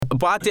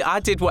But I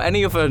did what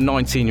any other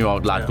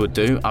 19-year-old lad would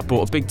do. I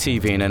bought a big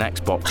TV and an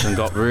Xbox and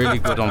got really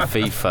good on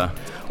FIFA.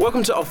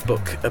 Welcome to Off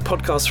Book, a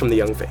podcast from the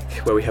Young Vic,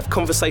 where we have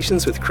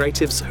conversations with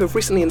creatives who have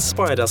recently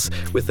inspired us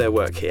with their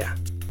work here.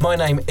 My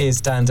name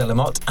is Dan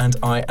Delamotte, and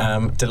I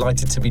am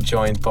delighted to be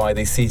joined by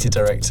the theatre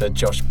director,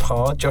 Josh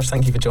Parr. Josh,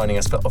 thank you for joining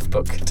us for Off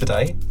Book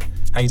today.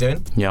 How you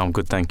doing? Yeah, I'm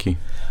good, thank you.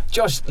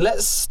 Josh,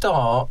 let's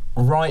start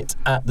right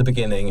at the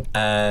beginning,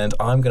 and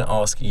I'm going to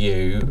ask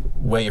you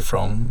where you're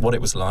from, what it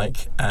was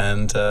like,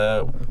 and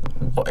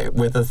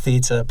whether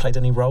theatre played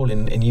any role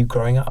in you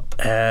growing up.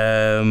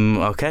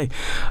 Okay.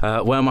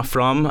 Where am I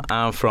from?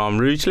 I'm from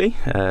Rugeley,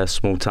 a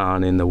small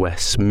town in the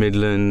West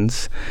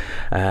Midlands.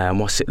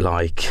 What's it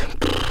like?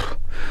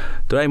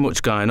 There ain't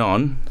much going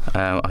on.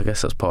 I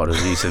guess that's part of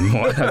the reason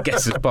why.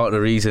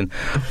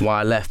 Why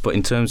I left. But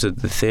in terms of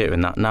the theatre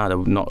and that,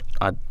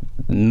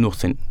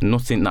 nothing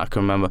that I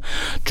can remember.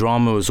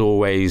 Drama was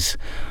always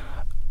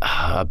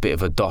a bit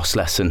of a DOS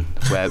lesson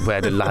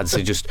where the lads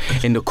are just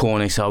in the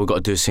corner. They say, we've got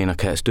to do a scene.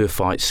 Okay, let's do a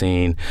fight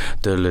scene.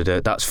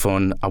 That's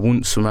fun. I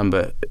wouldn't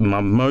remember. My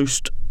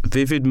most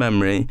vivid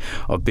memory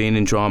of being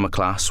in drama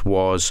class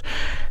was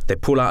they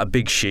pull out a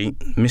big sheet.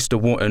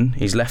 Mr. Wotton,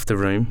 he's left the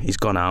room, he's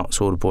gone out,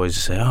 so all the boys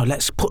say,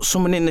 let's put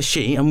someone in the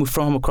sheet and we'll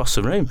throw him across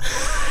the room.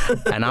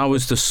 And I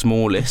was the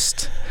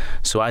smallest,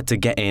 so I had to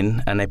get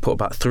in, and they put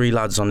about 3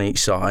 lads on each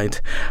side,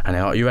 and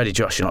they're like, you ready,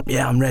 Josh? And I'm like,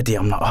 yeah, I'm ready.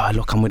 I'm like,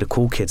 look, I'm with the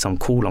cool kids, I'm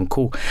cool.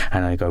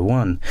 And I go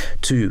 1,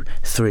 2,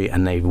 3,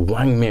 and they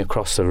wang me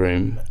across the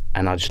room,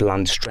 and I just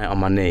landed straight on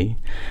my knee,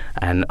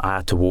 and I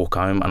had to walk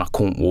home, and I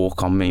couldn't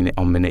walk on my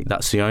knee.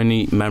 That's the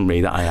only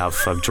memory that I have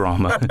of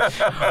drama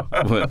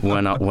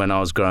when I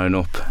was growing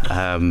up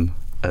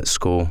at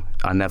school.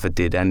 I never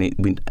did any.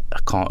 I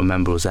can't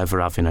remember us ever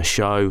having a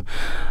show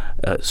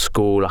at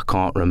school. I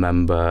can't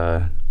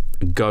remember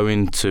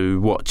going to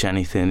watch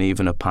anything,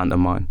 even a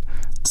pantomime.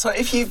 So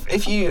if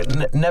you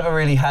never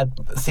really had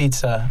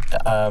theatre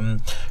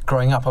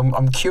growing up,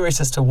 I'm curious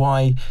as to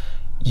why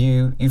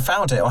you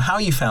found it, or how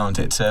you found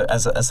it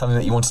as something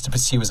that you wanted to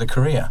pursue as a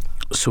career.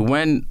 So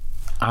when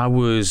I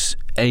was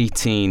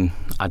 18,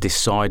 I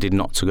decided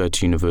not to go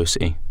to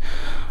university.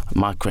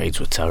 My grades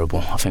were terrible.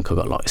 I think I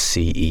got like a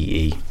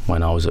CEE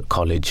when I was at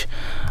college,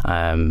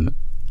 and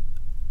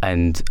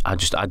I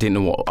didn't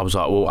know what I was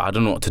like. Well, I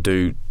don't know what to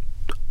do.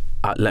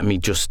 I'm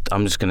just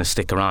going to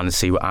stick around and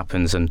see what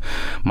happens. And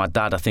my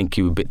dad, I think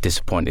he was a bit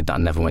disappointed that I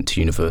never went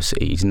to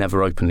university. He's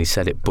never openly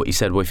said it, but he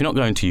said, well, if you're not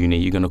going to uni,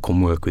 you're going to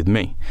come work with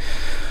me.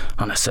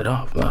 And I said,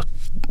 a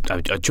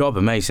job,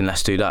 amazing,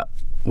 let's do that.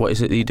 What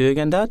is it that you do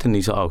again, Dad? And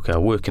he's like, okay, I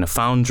work in a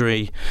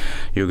foundry.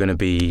 You're going to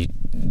be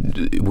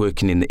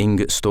working in the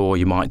ingot store.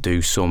 You might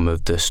do some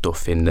of the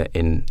stuff in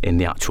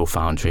the actual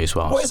foundry as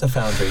well. What is a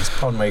foundry?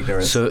 Pardon my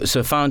ignorance.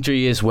 So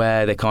foundry is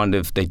where they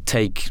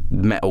take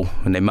metal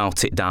and they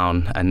melt it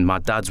down. And my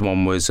dad's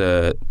one was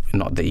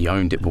not that he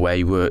owned it, but where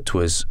he worked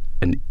was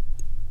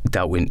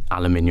dealt with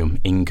aluminium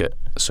ingot.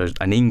 So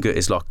an ingot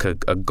is like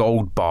a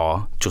gold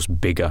bar, just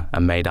bigger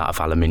and made out of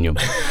aluminium.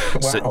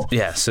 Wow.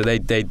 So they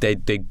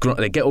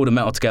get all the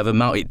metal together,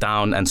 melt it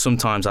down, and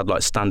sometimes I'd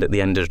like stand at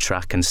the end of the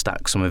track and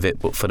stack some of it.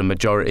 But for the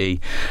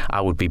majority, I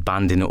would be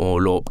banding it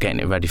all up, getting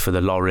it ready for the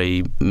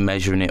lorry,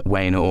 measuring it,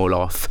 weighing it all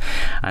off.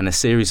 And a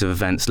series of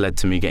events led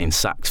to me getting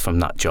sacked from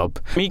that job.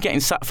 Me getting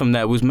sacked from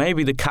there was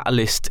maybe the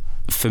catalyst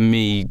for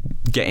me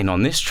getting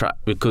on this track,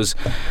 because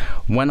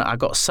when I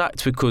got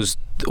sacked, because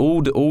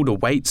all the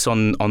weights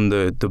on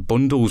the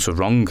bundles are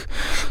wrong.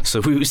 So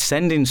we were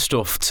sending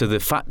stuff to the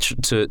factory,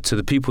 to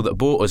the people that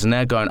bought us, and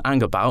they're going,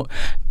 hang about,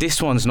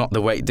 this one's not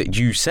the weight that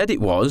you said it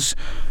was.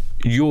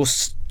 You're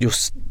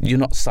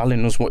not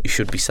selling us what you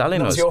should be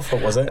selling us. That was your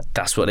fault, was it?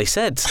 That's what they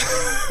said.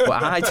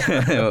 But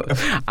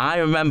I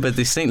remember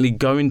distinctly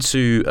going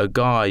to a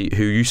guy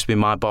who used to be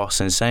my boss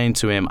and saying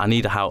to him, I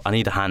need a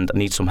hand, I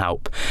need some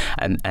help.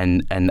 And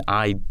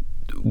I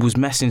was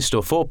messing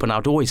stuff up, and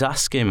I'd always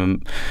ask him,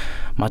 and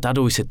my dad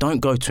always said,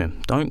 don't go to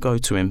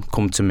him,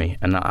 come to me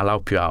and I'll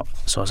help you out.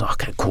 So I was like,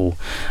 okay, cool.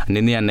 And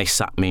in the end they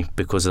sacked me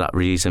because of that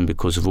reason,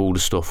 because of all the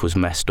stuff was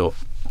messed up.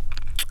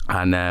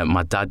 And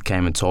my dad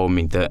came and told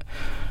me that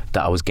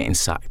I was getting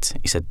sacked.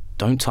 He said,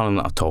 don't tell them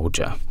that I told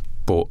you,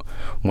 but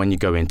when you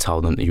go in,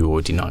 tell them that you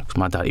already know. Because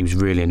my dad, he was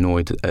really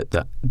annoyed at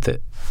that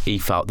he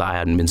felt that I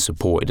hadn't been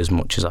supported as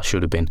much as I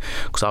should have been.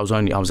 Because I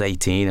was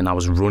 18 and I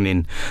was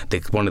running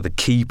one of the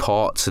key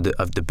parts of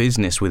the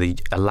business with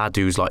a lad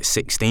who was like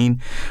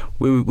 16.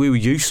 We were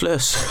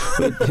useless.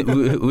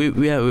 we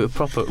were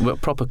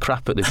proper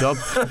crap at the job.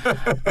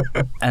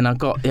 And I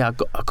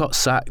got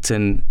sacked,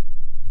 and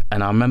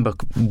I remember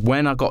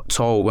when my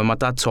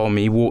dad told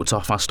me, he walked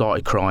off, I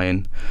started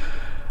crying.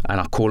 And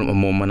I called up my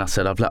mum and I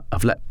said, I've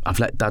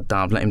let Dad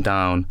down, I've let him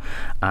down.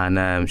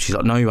 And she's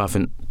like, no, you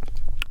haven't.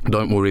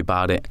 Don't worry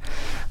about it.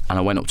 And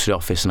I went up to the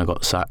office and I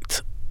got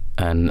sacked.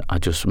 And I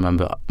just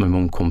remember my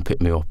mum come pick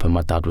me up and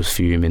my dad was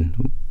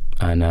fuming.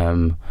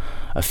 And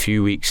a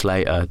few weeks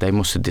later, they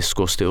must have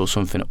discussed it or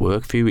something at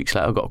work. A few weeks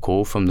later, I got a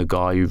call from the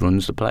guy who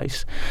runs the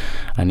place.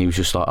 And he was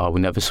just like,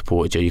 we never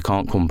supported you. You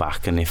can't come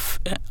back. And if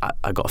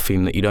I got a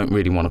feeling that you don't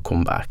really want to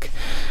come back.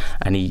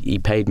 and he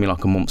paid me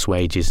like a month's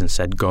wages and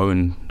said, go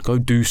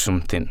do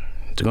something,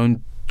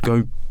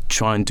 go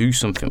try and do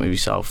something with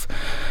yourself.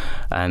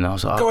 And I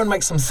was like, go and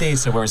make some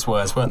theatre were his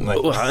words, weren't they?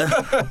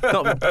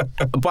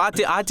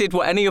 But I did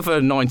what any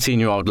other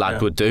 19-year-old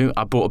lad would do.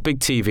 I bought a big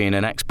TV and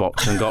an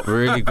Xbox and got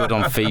really good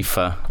on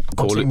FIFA.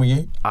 What team were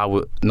you?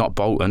 Not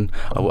Bolton.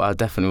 I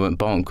definitely weren't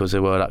Bolton because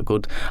they were that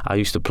good. I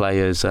used to play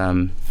as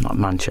not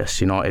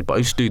Manchester United, but I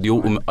used to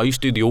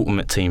do the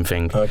ultimate team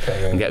thing.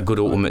 Okay, and get a good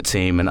ultimate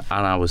team, and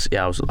I was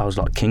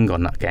like king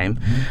on that game,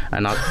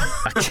 and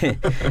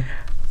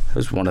it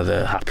was one of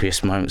the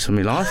happiest moments of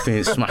my life,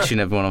 being smashing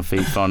everyone on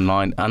FIFA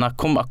online. And I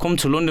come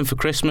to London for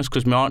Christmas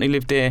because my auntie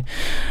lived here,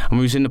 and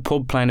we was in the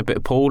pub playing a bit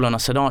of pool. And I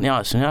said, "Auntie,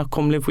 I'll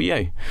come live with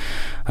you."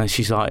 And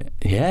she's like,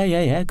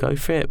 "Yeah, go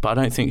for it." But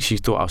I don't think she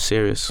thought I was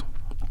serious.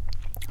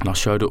 And I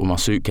showed up with my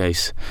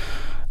suitcase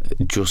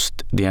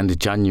just the end of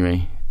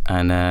January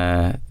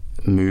and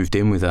moved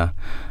in with her.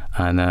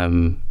 And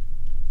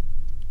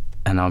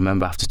I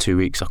remember after 2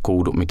 weeks, I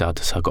called up my dad and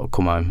said, "I've got to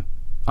come home."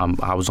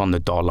 I was on the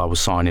dole, I was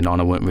signing on,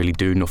 I weren't really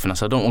doing nothing. I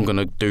said, I don't know what I'm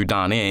going to do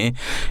down here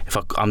if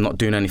I'm not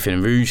doing anything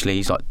in Rugeley.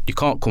 He's like, you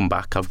can't come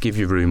back, I'll give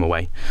you room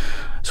away.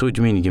 So what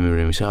do you mean you give me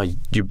room? He said,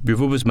 your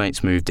brother's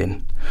mate's moved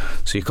in,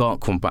 so you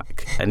can't come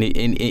back. And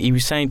he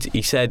was saying,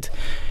 he said,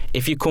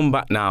 if you come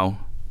back now,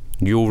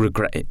 you'll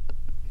regret it.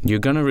 You're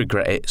going to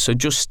regret it, so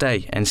just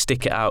stay and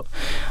stick it out.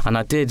 And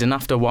I did, and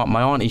after a while,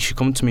 my auntie, she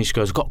come to me, she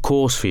goes, I've got a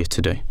course for you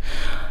to do.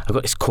 I've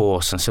got this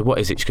course. And I said, what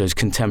is it? She goes,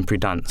 contemporary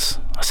dance.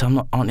 I said,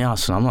 Auntie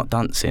Alison, I'm not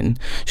dancing.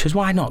 She goes,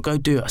 why not? Go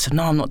do it. I said,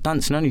 no, I'm not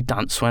dancing. I only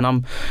dance when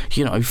I'm,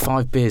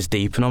 5 beers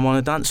deep and I'm on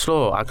a dance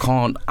floor. I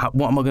can't,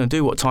 what am I going to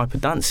do? What type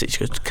of dance is it? She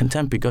goes,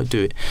 contemporary, go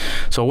do it.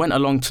 So I went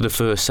along to the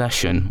first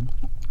session,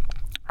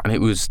 and it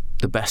was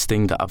the best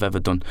thing that I've ever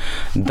done.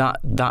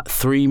 That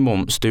 3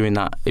 months doing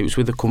that, it was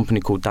with a company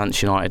called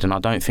Dance United, and I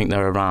don't think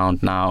they're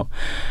around now.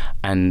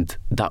 And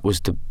that was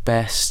the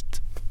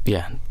best,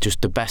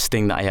 just the best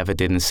thing that I ever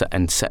did,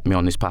 and set me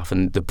on this path.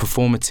 And the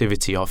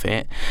performativity of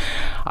it,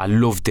 I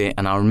loved it.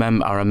 And I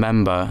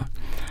remember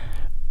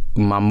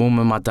my mum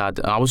and my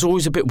dad, I was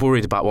always a bit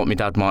worried about what my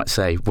dad might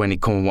say when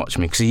he'd come and watch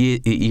me, because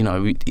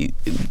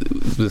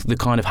the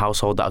kind of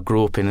household that I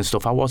grew up in and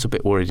stuff, I was a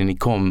bit worried. And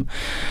he'd come,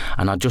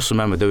 and I just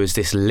remember there was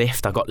this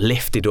lift. I got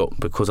lifted up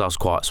because I was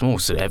quite small,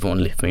 so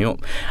everyone lifted me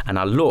up. And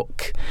I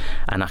look,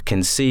 and I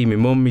can see my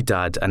mum, my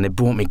dad, and they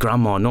brought me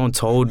grandma. No one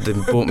told them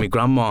they brought me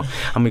grandma,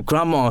 and my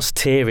grandma's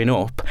tearing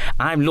up.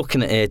 I'm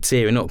looking at her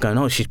tearing up, going,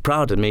 oh, she's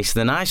proud of me.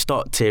 So then I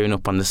start tearing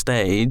up on the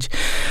stage,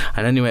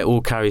 and anyway, it all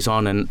carries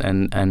on,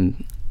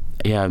 and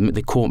yeah,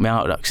 they caught me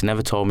out of that because they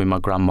never told me my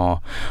grandma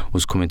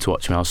was coming to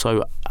watch me. I was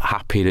so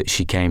happy that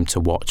she came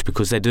to watch,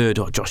 because they'd heard,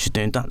 oh, Josh is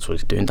doing dance. Well,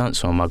 he's doing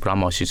dance. And my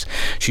grandma, she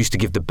used to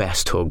give the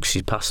best hugs.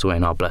 She's passed away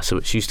now, bless her,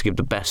 but she used to give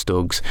the best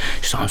hugs.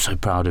 She said, I'm so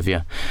proud of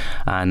you.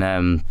 And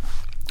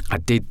I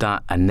did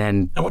that, and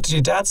then... And what did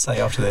your dad say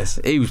after this?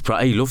 He was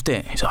proud. He loved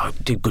it. He said, oh, you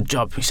did a good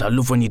job. He said, I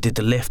love when you did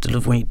the lift. I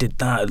love when you did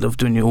that. I love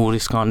doing all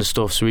this kind of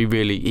stuff. So he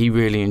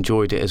really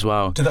enjoyed it as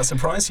well. Did that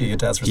surprise you, your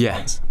dad's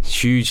response? Yeah,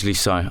 hugely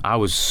so. I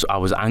was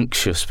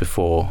anxious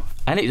before.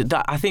 And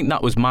I think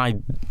that was my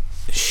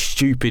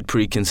stupid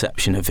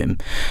preconception of him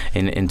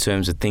in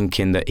terms of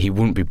thinking that he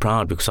wouldn't be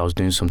proud because I was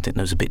doing something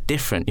that was a bit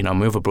different.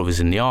 My other brother's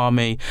in the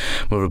army.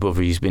 My other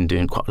brother, he's been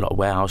doing quite a lot of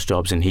warehouse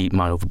jobs, and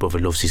my other brother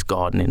loves his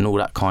gardening and all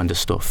that kind of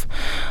stuff.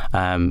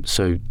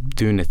 So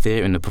doing the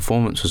theatre and the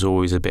performance was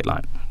always a bit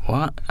like,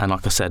 what? And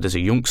like I said, as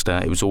a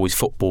youngster, it was always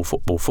football.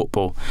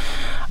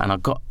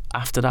 And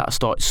after that, I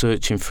started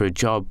searching for a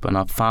job, and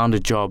I found a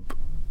job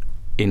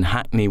in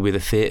Hackney with a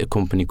theatre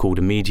company called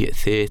Immediate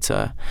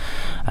Theatre,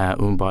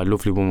 run by a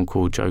lovely woman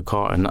called Jo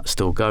Carter, and that's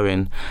still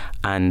going.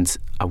 And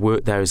I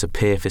worked there as a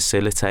peer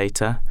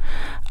facilitator,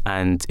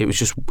 and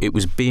it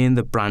was being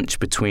the branch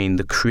between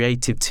the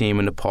creative team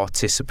and the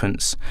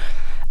participants.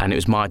 And it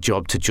was my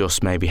job to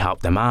just maybe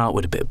help them out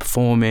with a bit of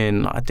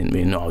performing. I didn't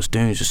really know what I was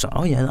doing. It was just like,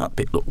 oh yeah, that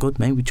bit looked good,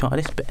 maybe try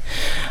this bit.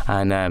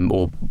 And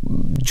or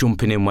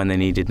jumping in when they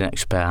needed an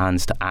extra pair of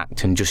hands to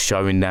act, and just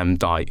showing them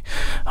like,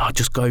 oh,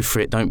 just go for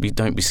it, don't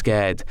be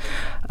scared.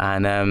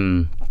 And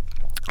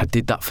I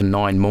did that for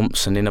 9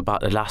 months, and in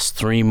about the last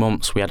 3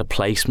 months we had a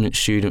placement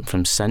student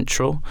from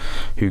Central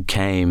who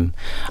came,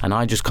 and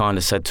I just kind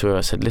of said to her,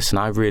 I said, listen,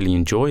 I really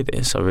enjoy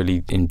this. I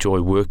really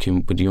enjoy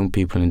working with young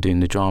people and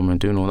doing the drama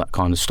and doing all that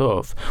kind of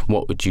stuff.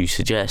 What would you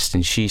suggest?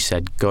 And she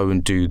said, go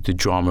and do the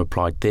drama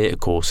applied theatre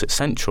course at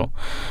Central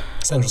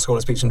School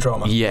of Speech and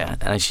Drama. Yeah,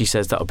 and she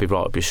says that'll be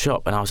right up your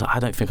shop. And I was like, I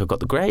don't think I've got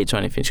the grades or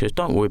anything. She goes,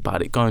 don't worry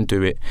about it, go and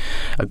do it.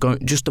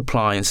 Just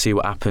apply and see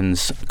what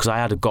happens. Because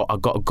I got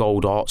a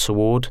Gold Arts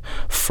Award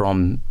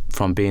from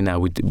being there.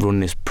 We run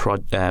this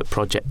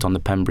project on the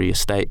Pembury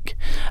Estate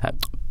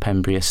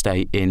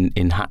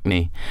in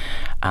Hackney,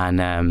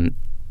 and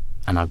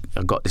I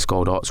got this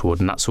Gold Arts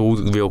Award, and that's all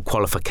the real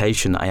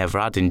qualification that I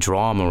ever had in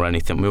drama or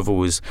anything. My other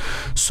was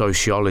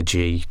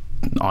sociology,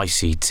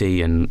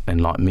 ICT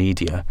and like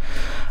media.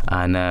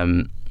 And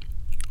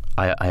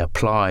I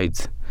applied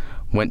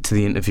went to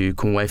the interview,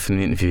 come away from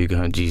the interview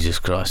going, Jesus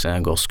Christ, I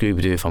ain't got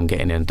Scooby-Doo if I'm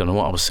getting in. I don't know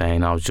what I was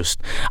saying. I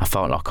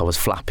felt like I was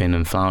flapping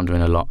and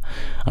floundering a lot.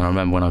 And I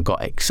remember when I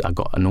got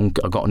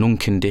an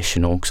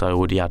unconditional, because I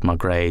already had my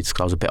grades,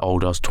 because I was a bit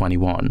older, I was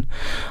 21.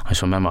 I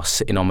just remember I was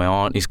sitting on my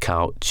auntie's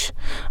couch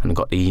and I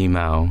got the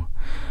email,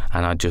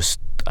 and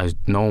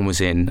no one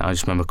was in. I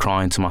just remember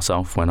crying to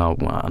myself and I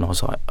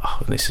was like,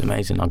 oh, this is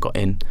amazing. I got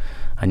in,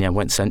 and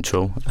went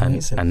Central,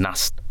 and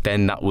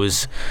that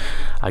was,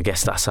 I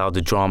guess that's how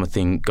the drama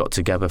thing got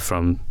together.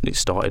 From it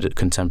started at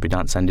Contemporary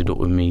Dance, ended up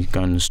with me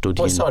going and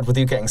studying. What started with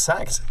you getting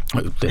sacked?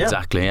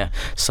 Exactly, yeah.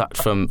 Sacked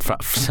from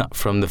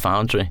the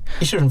Foundry.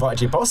 You should have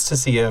invited your boss to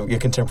see your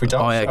Contemporary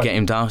Dance. Oh yeah, get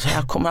him down. Say,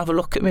 come have a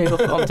look at me.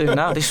 Look what I'm doing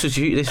now. This was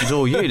you. This was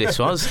all you. This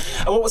was.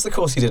 And what was the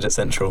course you did at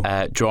Central?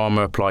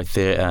 Drama, applied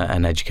theatre,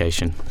 and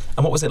education.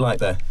 And what was it like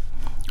there?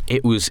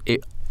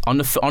 On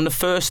the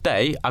first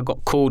day, I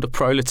got called a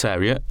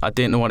proletariat. I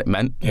didn't know what it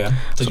meant. Yeah.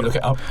 Did you look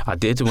it up? I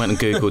did. I went and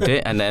Googled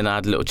it, and then I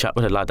had a little chat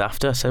with a lad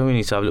after. I said, we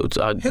need to have a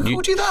little... Who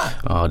called you that?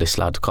 Oh, this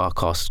lad,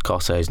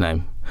 can't say his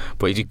name.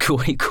 But he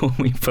called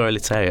me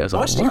proletariat.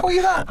 Why did he call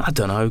you that? I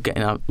don't know.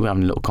 We're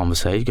having a little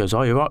conversation. He goes,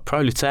 oh, you're right,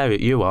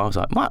 proletariat, you are. I was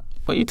like, what?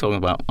 What are you talking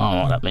about? I don't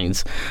know what that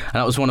means. And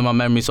that was one of my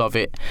memories of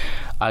it.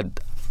 I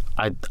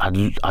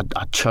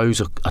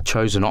chose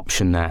an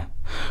option there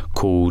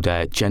called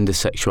Gender,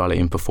 Sexuality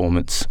and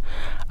Performance,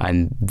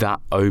 and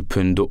that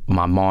opened up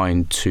my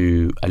mind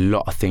to a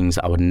lot of things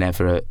that I would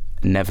never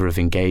have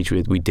engaged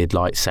with. We did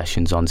like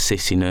sessions on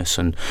sissiness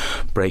and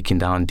breaking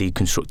down,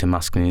 deconstructing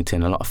masculinity,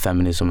 and a lot of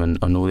feminism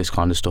and all this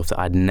kind of stuff that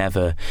I'd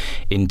never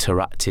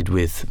interacted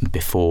with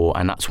before,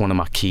 and that's one of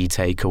my key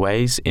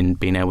takeaways in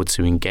being able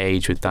to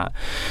engage with that.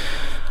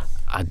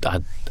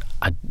 I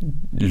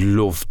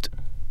loved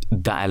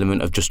that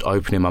element of just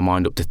opening my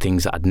mind up to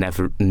things that I'd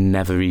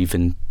never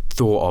even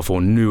thought of or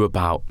knew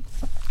about.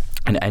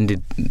 And it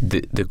ended,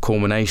 the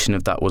culmination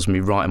of that was me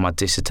writing my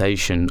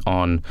dissertation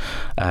on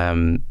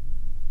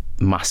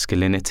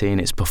masculinity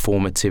and its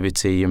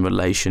performativity in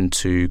relation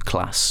to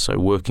class, so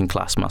working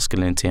class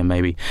masculinity and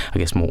maybe I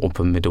guess more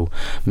upper middle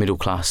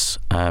class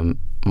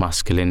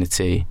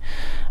masculinity,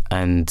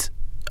 and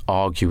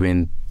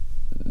arguing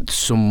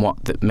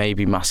somewhat that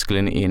maybe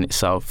masculinity in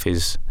itself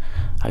is,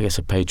 I guess,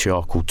 a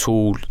patriarchal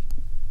tool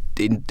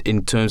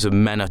in terms of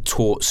men are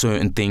taught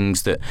certain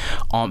things that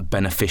aren't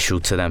beneficial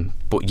to them,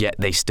 but yet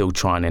they still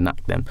try and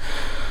enact them.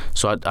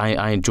 So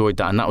I enjoyed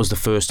that, and that was the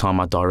first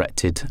time I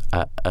directed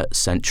at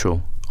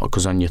Central,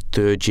 because on your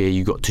third year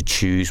you got to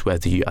choose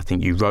whether I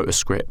think you wrote a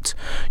script,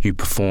 you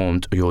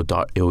performed,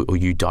 or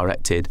you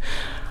directed.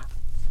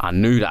 I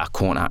knew that I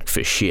couldn't act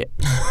for shit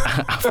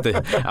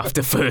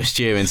after first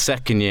year. And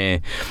second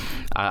year,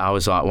 I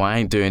was like, well, I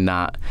ain't doing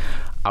that.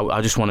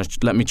 I just want to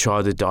let me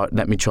try the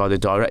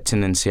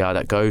directing and see how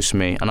that goes for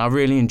me. And I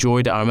really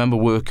enjoyed it. I remember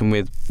working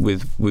with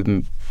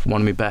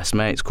one of my best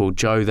mates called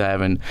Joe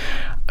there, and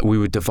we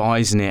were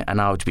devising it,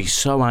 and I would be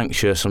so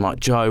anxious. I'm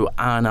like, Joe,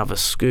 I have a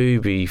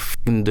Scooby,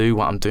 fucking do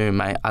what I'm doing,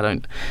 mate. I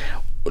don't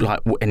like,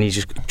 and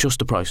he's just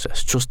the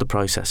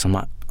process. I'm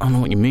like, I don't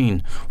know what you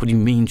mean. What do you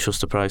mean, trust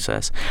the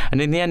process?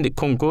 And in the end, it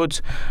come good,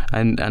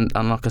 and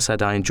like I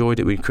said, I enjoyed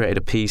it. We created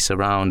a piece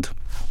around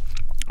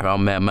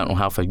mental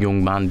health, a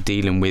young man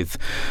dealing with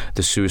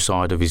the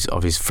suicide of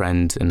his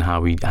friend and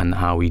how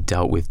he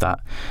dealt with that,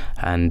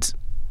 and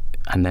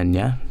then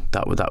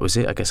that was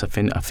it. I guess I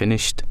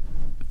finished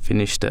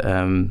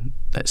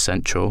at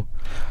Central.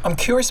 I'm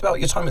curious about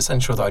your time at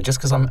Central though, just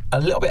because I'm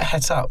a little bit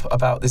het up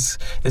about this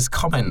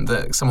comment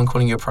that someone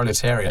calling you a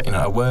proletariat,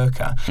 a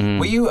worker.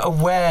 Were you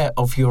aware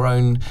of your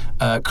own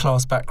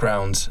class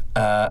background,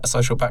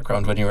 social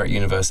background when you were at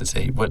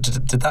university?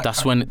 Did that?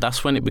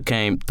 That's when it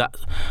became that.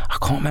 I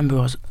can't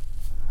remember.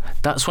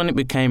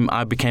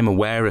 I became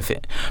aware of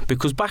it,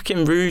 because back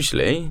in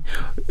Rugeley,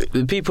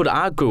 the people that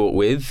I grew up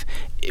with,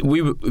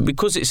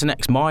 because it's an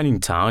ex-mining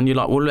town, you're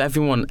like, well,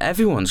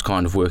 everyone's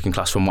kind of working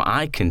class from what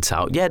I can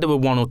tell. Yeah, there's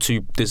one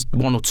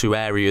or two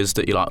areas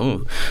that you're like,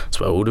 oh, that's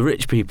where all the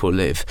rich people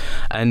live,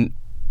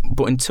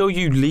 but until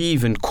you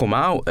leave and come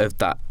out of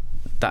that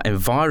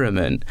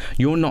environment,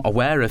 you're not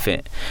aware of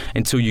it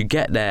until you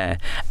get there.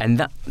 And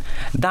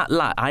that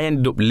lad, I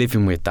ended up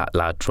living with that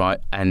lad,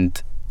 right?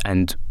 And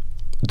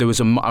there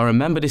was I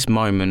remember this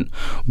moment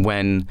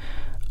when,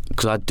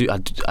 because I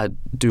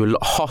do a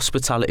lot of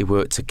hospitality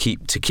work to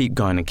keep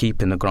going and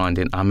keeping the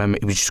grinding. I remember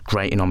it was just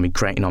grating on me.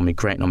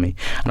 And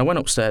I went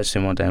upstairs to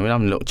him one day and we were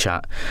having a little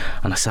chat,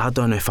 and I said, I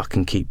don't know if I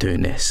can keep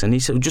doing this. And he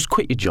said, well, just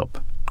quit your job.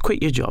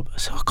 I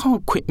said, I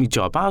can't quit my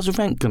job. How's the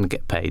rent going to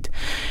get paid?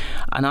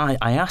 And I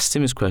asked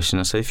him this question.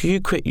 I said, if you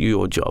quit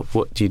your job,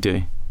 what do you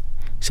do?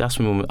 He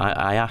asked me,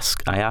 I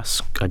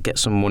get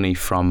some money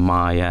from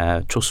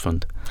my trust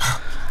fund.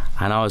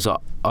 And I was like,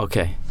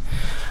 okay.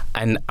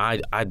 And I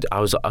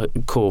was like,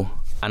 cool.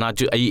 And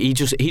he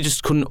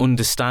just couldn't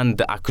understand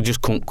that I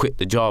couldn't quit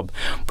the job.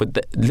 But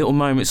the little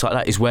moments like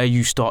that is where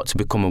you start to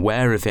become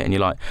aware of it, and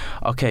you're like,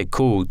 okay,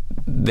 cool.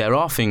 There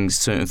are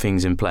certain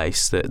things in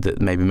place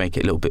that maybe make it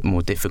a little bit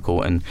more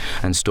difficult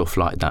and stuff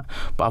like that.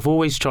 But I've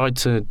always tried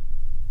to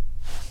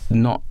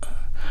not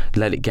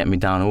let it get me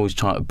down. I always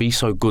try to be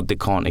so good they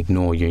can't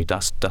ignore you.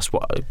 That's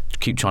what I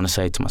keep trying to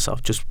say to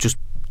myself. Just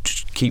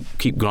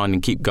keep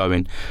grinding, keep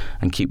going,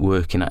 and keep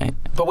working at it.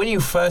 But when you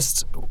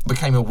first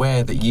became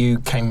aware that you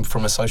came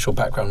from a social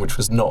background which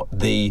was not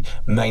the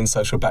main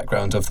social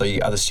background of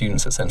the other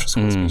students at Central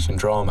School of Speech and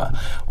Drama,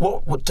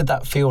 what did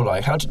that feel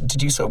like? How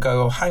did you sort of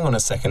go, oh, hang on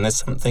a second, there's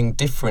something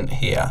different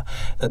here,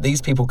 that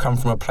these people come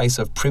from a place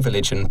of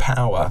privilege and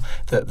power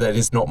that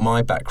is not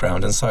my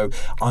background, and so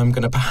I'm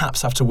going to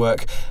perhaps have to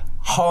work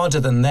harder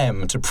than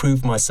them to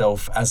prove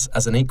myself as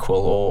an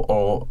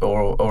equal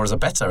or as a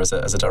better as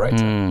a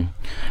director?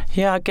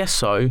 Yeah, I guess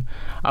so.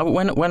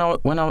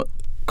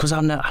 Because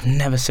I've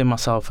never seen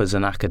myself as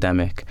an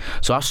academic,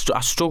 so I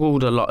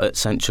struggled a lot at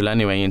Central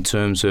anyway in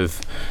terms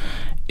of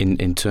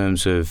in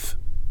terms of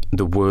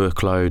the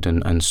workload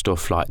and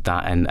stuff like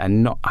that,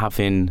 and not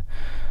having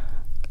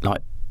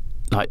like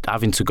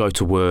having to go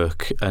to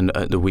work and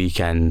at the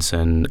weekends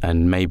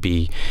and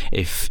maybe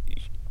if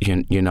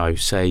you know,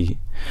 say,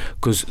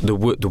 because the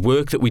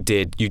work that we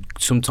did,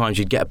 sometimes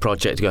you'd get a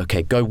project to go,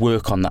 okay, go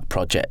work on that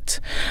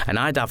project, and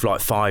I'd have like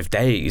 5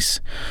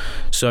 days.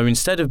 So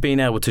instead of being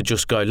able to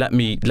just go, let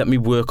me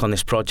work on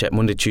this project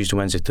Monday, Tuesday,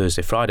 Wednesday,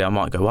 Thursday, Friday, I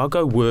might go, well, I'll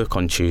go work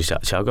on Tuesday.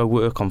 Actually, I'll go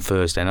work on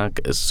Thursday,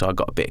 and so I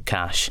got a bit of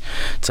cash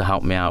to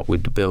help me out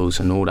with the bills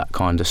and all that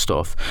kind of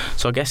stuff.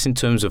 So I guess in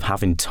terms of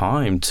having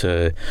time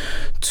to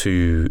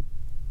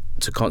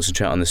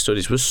concentrate on the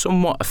studies was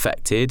somewhat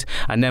affected.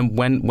 And then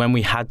when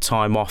we had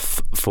time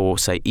off for,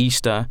 say,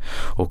 Easter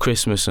or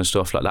Christmas and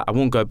stuff like that, I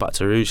wouldn't go back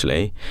to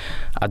Rugeley.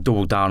 I'd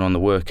double down on the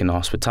work in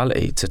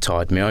hospitality to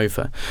tide me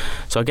over.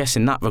 So I guess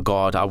in that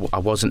regard, I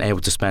wasn't able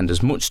to spend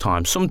as much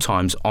time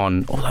sometimes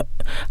on,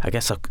 I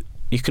guess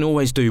you can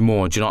always do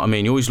more, do you know what I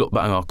mean? You always look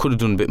back and go, I could have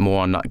done a bit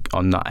more on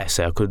that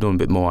essay, I could have done a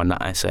bit more on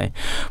that essay.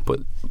 But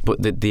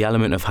the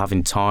element of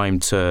having time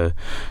to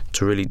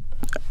really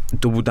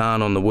double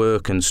down on the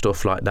work and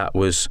stuff like that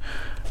was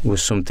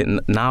something.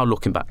 Now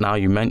looking back, now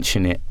you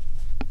mention it,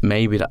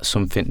 maybe that's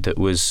something that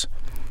was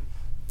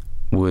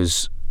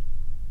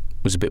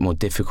a bit more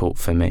difficult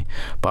for me.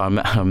 But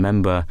I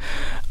remember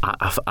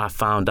I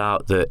found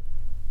out that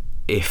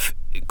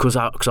because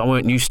I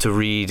weren't used to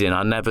reading,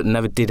 I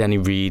never did any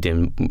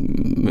reading.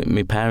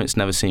 My parents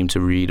never seemed to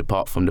read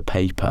apart from the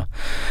paper,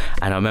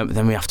 and I remember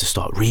then we have to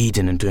start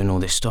reading and doing all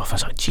this stuff. I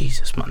was like,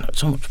 Jesus, man, there's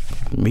so much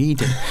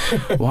reading.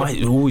 Why are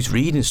you always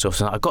reading stuff?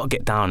 So I got to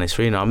get down this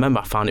reading. I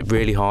remember I found it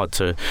really hard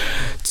to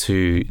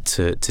do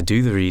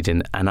the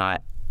reading, and I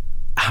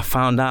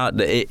found out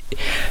that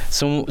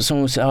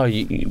someone said, oh,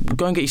 you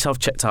go and get yourself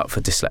checked out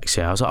for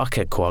dyslexia. I was like,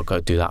 okay, cool, I'll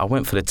go do that. I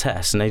went for the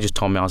test, and they just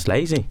told me I was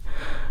lazy.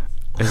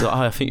 It's like, oh,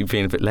 I think you're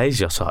being a bit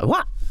lazy. I was like,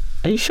 what?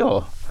 Are you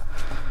sure?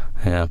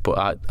 Yeah,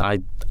 but I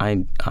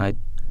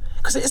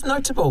because it is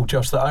notable,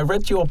 Josh, that I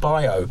read your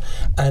bio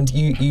and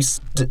you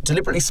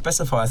deliberately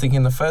specify, I think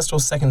in the first or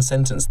second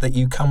sentence, that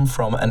you come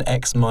from an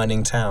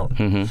ex-mining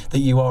town, that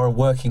you are a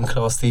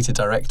working-class theatre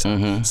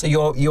director. So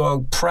you are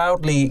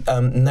proudly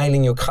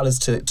nailing your colours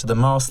to the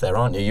mast there,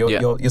 aren't you?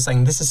 You're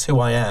saying, this is who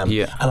I am,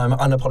 and I'm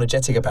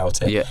unapologetic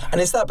about it. Yeah. And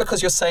is that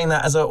because you're saying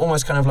that as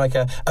almost kind of like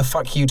a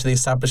fuck you to the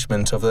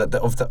establishment of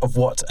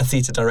what a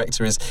theatre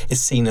director is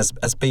seen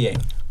as being?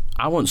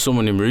 I want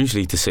someone in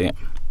Rugeley to see it.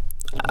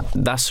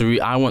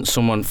 I want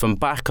someone from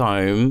back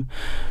home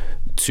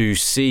to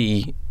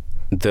see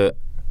that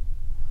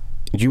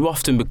you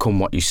often become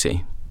what you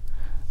see.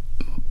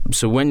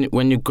 So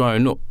when you're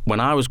growing up, when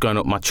I was growing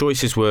up, my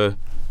choices were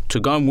to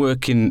go and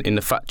work in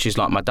the factories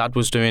like my dad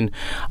was doing,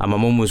 and my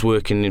mum was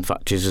working in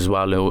factories as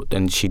well,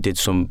 and she did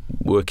some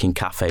work in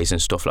cafes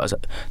and stuff like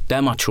that.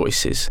 They're my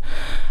choices,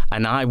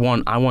 and I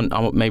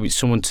want maybe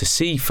someone to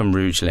see from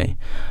Rugeley.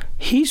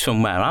 He's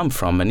from where I'm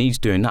from, and he's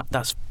doing that.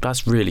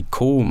 That's really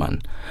cool,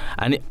 man.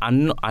 And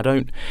I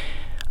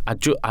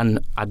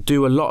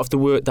do a lot of the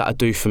work that I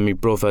do for my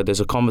brother. There's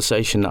a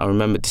conversation that I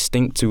remember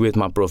distinctly with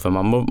my brother.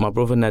 My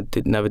brother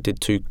never did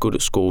too good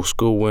at school.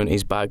 School weren't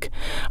his bag,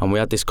 and we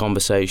had this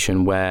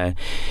conversation where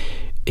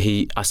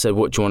I said,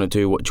 what do you want to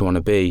do? What do you want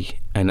to be?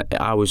 And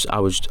I was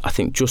I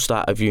think just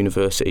out of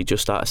university,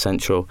 just out of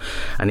Central,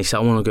 and he said, I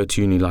want to go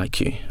to uni like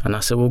you. And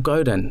I said, well,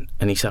 go then.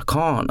 And he said, I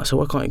can't. I said,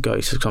 why can't you go?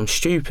 He said, because I'm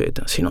stupid.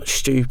 I said, you're not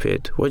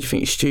stupid. Why do you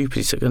think you're stupid?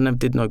 He said, I never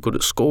did no good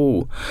at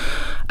school.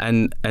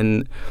 And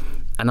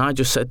I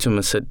just said to him,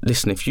 I said,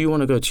 listen, if you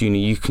want to go to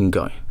uni, you can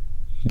go.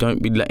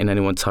 Don't be letting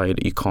anyone tell you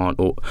that you can't.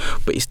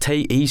 But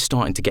he's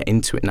starting to get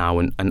into it now,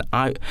 and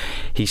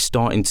he's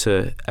starting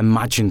to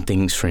imagine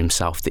things for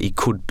himself that he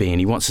could be, and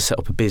he wants to set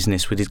up a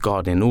business with his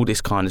garden and all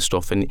this kind of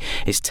stuff. And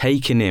it's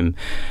taken him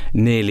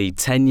nearly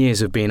 10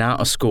 years of being out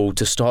of school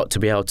to start to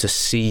be able to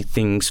see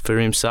things for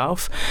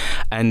himself.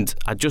 And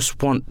I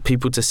just want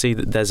people to see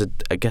that there's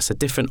a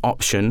different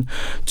option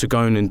to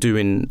going and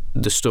doing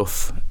the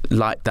stuff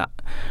like that.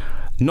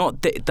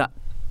 Not that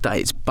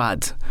it's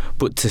bad,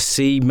 but to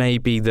see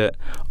maybe that,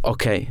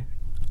 okay,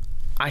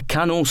 I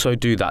can also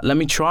do that. Let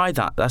me try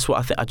that. That's what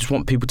I think. I just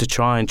want people to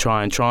try.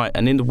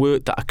 And in the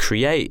work that I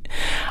create,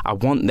 I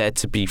want there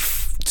to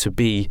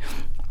be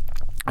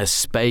a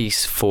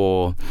space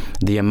for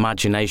the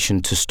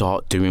imagination to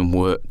start doing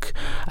work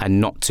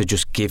and not to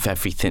just give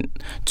everything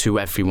to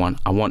everyone.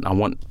 I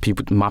want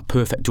people. My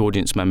perfect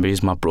audience member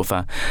is my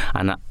brother,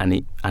 and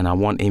I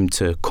want him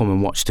to come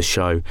and watch the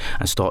show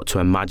and start to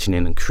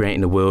imagining and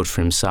creating a world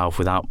for himself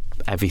without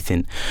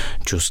everything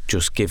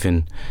just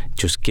given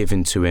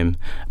to him.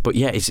 But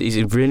yeah, it's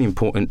really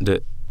important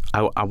that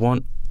I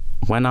want.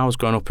 When I was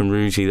growing up in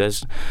Rugeley,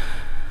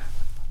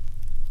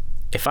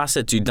 if I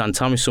said to you, Dan,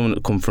 tell me someone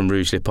that come from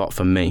Rugeley apart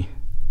from me,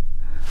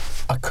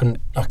 I couldn't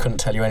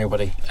tell you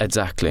anybody.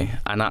 Exactly.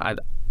 And I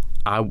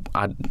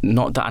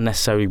not that I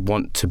necessarily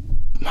want to,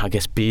 I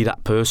guess, be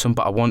that person,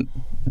 but I want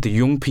the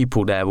young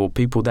people there, or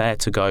people there,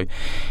 to go,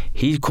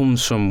 he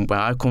comes from where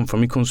I come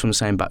from, he comes from the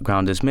same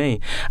background as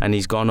me, and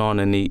he's gone on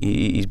and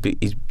he's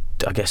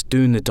I guess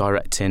doing the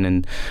directing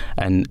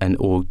and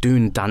or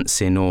doing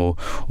dancing or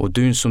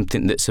doing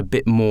something that's a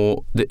bit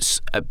more, that's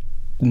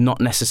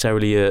not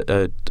necessarily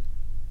a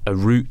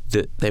route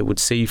that they would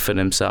see for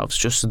themselves,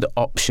 just the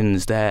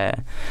options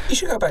there. You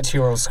should go back to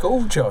your old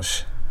school,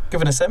 Josh.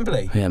 Give an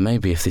assembly. Yeah,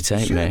 maybe if they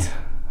take me.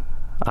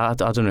 I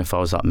don't know if I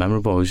was that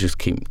memorable. I was just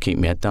keep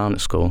my head down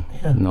at school.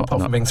 Yeah,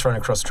 apart from being thrown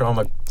across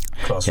drama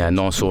class. Yeah,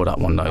 no, I saw that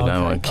one though. Okay.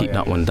 No, keep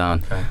that one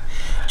down. Okay.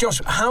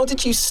 Josh, how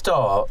did you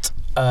start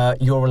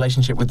your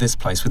relationship with this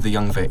place, with the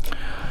Young Vic?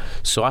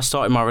 So I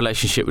started my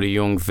relationship with the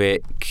Young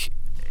Vic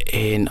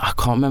in, I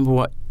can't remember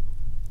what,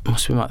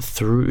 must have been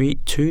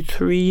like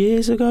 3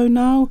 years ago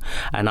now,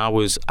 and I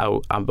was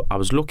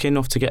lucky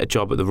enough to get a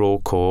job at the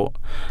Royal Court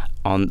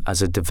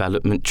as a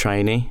development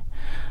trainee.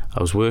 I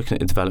was working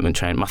at the development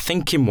train. My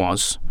thinking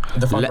was...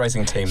 The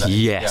fundraising team.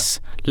 Yes.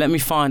 Yeah. Let me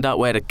find out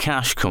where the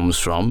cash comes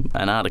from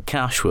and how the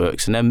cash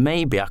works, and then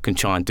maybe I can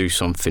try and do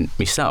something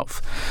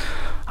myself.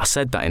 I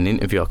said that in the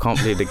interview. I can't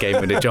believe they gave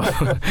me the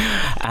job.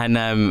 And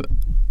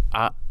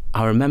I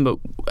remember...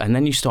 And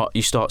then you start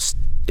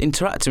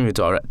interacting with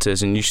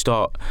directors, and you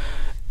start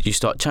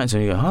chatting to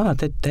them, and you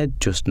go, they're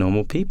just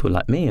normal people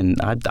like me,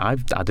 and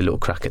I've had a little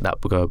crack at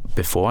that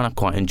before, and I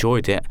quite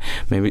enjoyed it.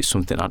 Maybe it's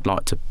something I'd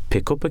like to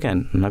pick up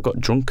again. And I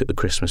got drunk at the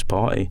Christmas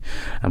party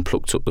and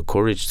plucked up the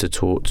courage to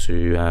talk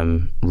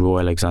to Roy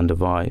Alexander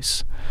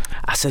Weiss.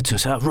 I said to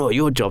him, Roy,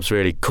 your job's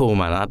really cool,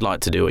 man. I'd like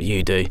to do what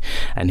you do.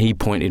 And he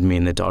pointed me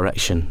in the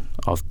direction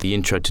of the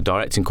Intro to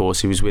Directing course.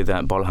 He was with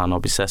Bolahan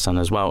Obisesan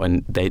as well,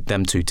 and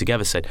them two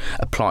together said,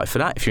 apply for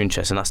that if you're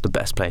interested, and that's the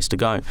best place to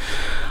go.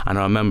 And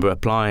I remember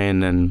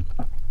applying, and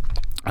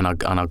I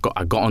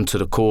got onto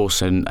the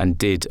course and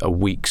did a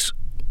week's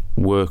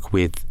work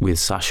with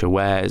Sacha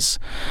Wares,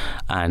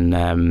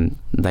 and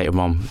later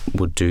on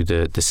would do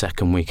the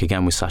second week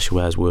again with Sacha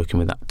Wares, working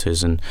with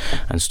actors and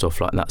stuff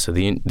like that. So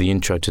the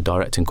Intro to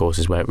Directing course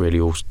is where it really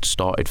all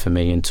started for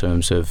me, in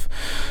terms of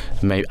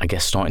maybe, I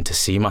guess, starting to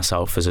see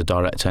myself as a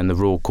director. And the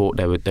Royal Court,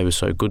 they were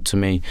so good to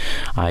me.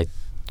 I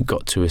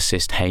got to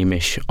assist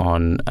Hamish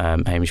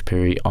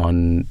Peary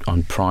on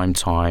Prime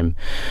Time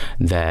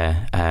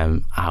there.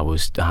 I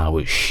was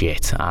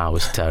shit. I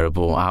was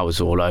terrible. I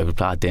was all over the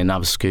place. I didn't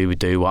have a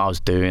Scooby-Doo what I was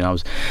doing. I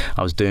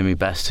was doing my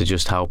best to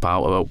just help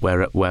out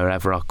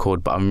wherever I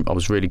could, but I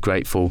was really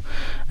grateful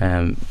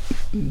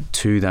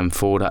to them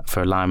for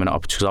allowing me that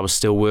opportunity, because I was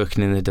still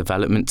working in the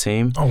development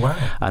team. Oh wow.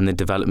 And the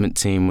development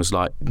team was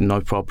like, no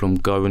problem,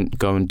 go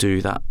and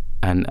do that,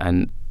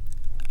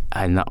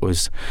 and that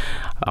was,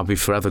 I'll be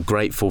forever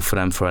grateful for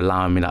them for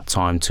allowing me that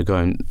time to go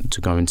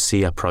and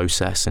see a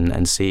process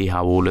and see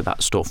how all of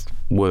that stuff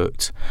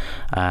worked.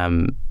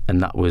 And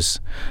that was,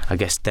 I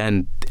guess,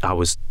 then I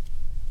was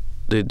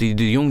the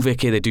Young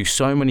Vic here. They do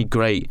so many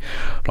great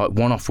like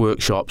one-off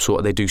workshops,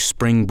 or they do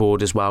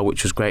Springboard as well,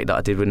 which was great, that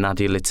I did with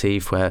Nadia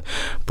Latif, where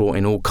brought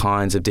in all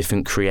kinds of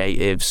different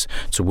creatives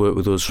to work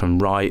with us, from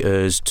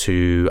writers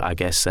to, I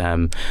guess,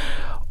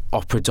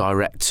 opera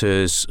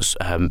directors,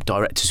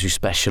 directors who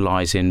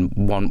specialise in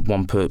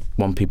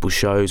one people's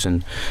shows.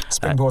 And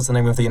Springboard's the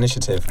name of the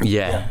initiative.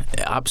 Yeah.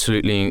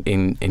 Absolutely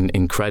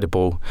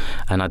incredible.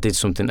 And I did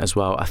something as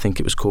well, I think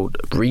it was called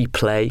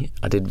Replay.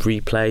 I did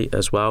Replay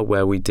as well,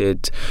 where we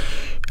did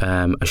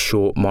a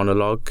short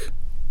monologue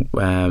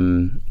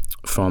from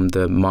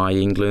the My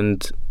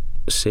England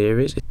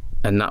series,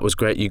 and that was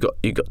great. You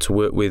got to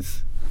work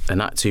with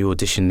an actor, you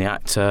auditioned the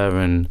actor,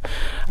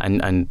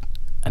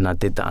 and I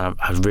did that.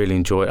 I really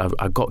enjoyed it.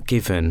 I got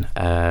given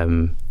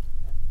it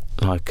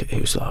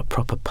was like a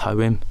proper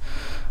poem.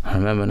 I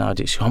remember now,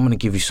 I'm going to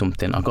give you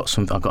something. I got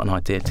an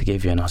idea to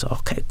give you, and I was like,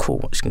 okay, cool.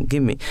 What's going to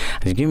give me?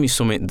 And he gave me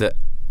something that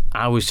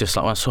I was just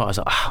like, when I saw it, I was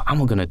like, how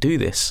am I going to do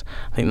this?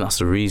 I think that's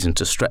the reason,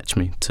 to stretch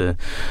me, to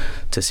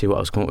see what I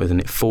was coming up with, and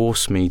it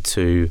forced me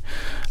to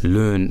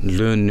learn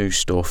new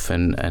stuff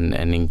and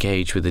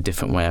engage with a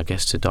different way, I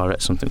guess, to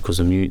direct something, because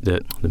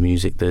the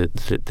music,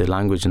 the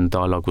language and the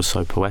dialogue was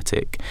so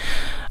poetic,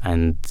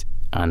 and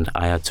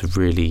I had to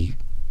really.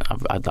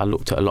 I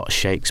looked at a lot of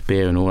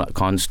Shakespeare and all that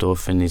kind of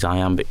stuff, and his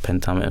iambic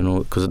pentameter and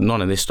all, because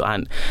none of this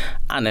stuff,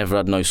 I never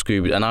had no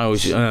Scooby, and I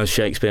always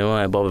Shakespeare,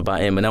 I bother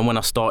about him. And then when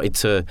I started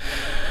to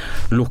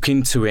look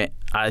into it,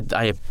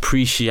 I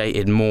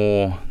appreciated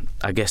more,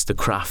 I guess, the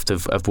craft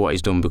of what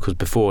he's done, because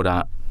before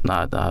that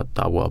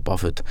that were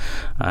bothered.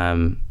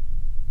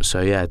 So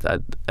yeah,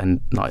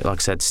 and like I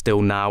said,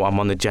 still now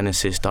I'm on the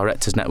Genesis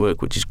Directors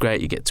Network, which is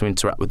great. You get to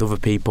interact with other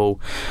people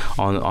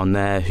on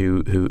there who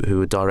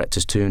are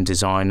directors too and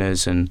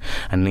designers, and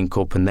link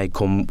up, and they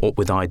come up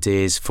with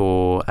ideas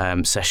for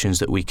sessions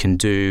that we can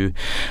do,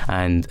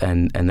 and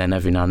then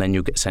every now and then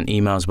you'll get sent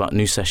emails about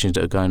new sessions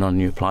that are going on,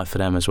 and you apply for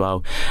them as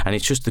well. And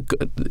it's just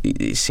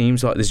it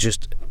seems like there's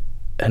just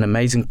an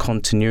amazing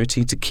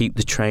continuity to keep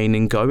the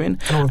training going.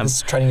 And all of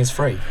this training is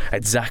free.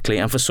 Exactly.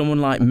 And for someone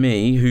like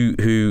me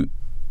who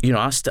you know,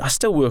 I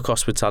still work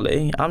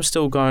hospitality. I'm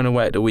still going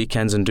away at the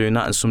weekends and doing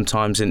that, and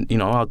sometimes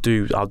I'll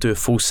do a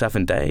full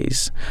 7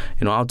 days.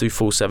 You know, I'll do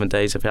full 7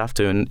 days if I have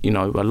to, and you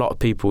know, a lot of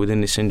people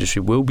within this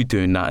industry will be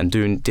doing that and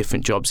doing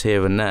different jobs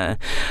here and there.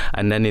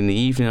 And then in the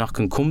evening, I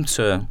can come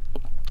to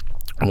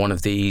one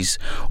of these,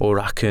 or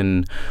I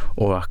can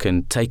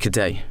take a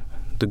day.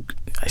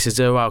 It's a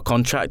 0-hour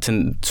contract,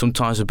 and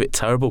sometimes a bit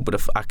terrible, but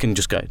if I can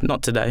just go,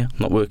 not today, I'm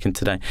not working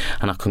today,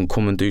 and I can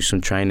come and do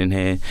some training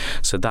here.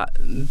 So that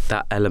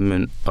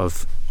element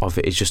of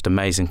it is just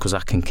amazing, because I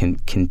can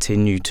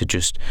continue to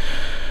just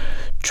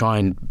try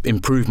and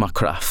improve my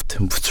craft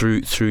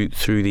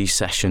through these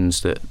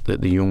sessions that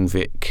the Young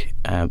Vic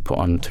put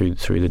on through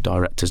the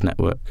Directors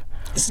Network.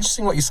 It's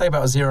interesting what you say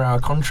about a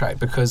 0-hour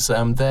contract, because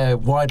they're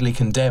widely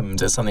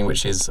condemned as something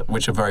which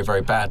are very,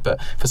 very bad.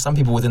 But for some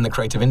people within the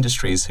creative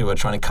industries who are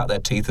trying to cut their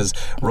teeth as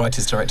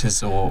writers,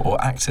 directors,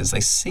 or actors, they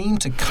seem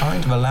to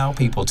kind of allow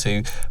people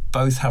to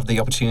both have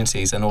the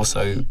opportunities and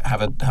also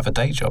have a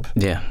day job.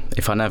 Yeah,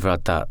 if I never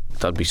had that,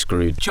 I'd be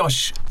screwed.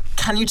 Josh,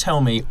 can you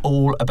tell me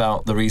all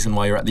about the reason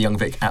why you're at the Young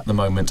Vic at the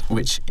moment,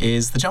 which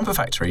is the Jumper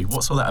Factory?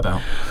 What's all that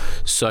about?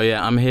 So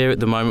yeah, I'm here at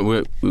the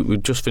moment.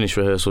 We've just finished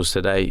rehearsals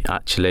today,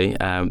 actually.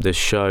 The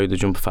show, The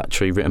Jumper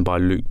Factory, written by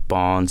Luke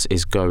Barnes,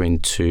 is going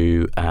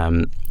to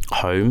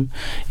home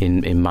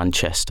in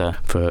Manchester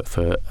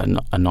for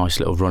a nice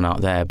little run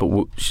out there.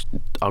 But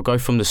I'll go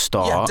from the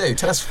start. Yeah, do.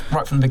 Tell us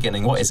right from the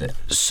beginning. What is it?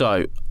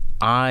 So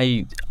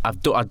I've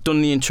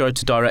done the intro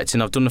to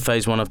directing. I've done the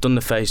phase 1. I've done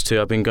the phase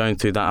 2. I've been going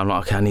through that. I'm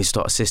like, okay, I need to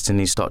start assisting. I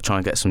need to start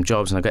trying to get some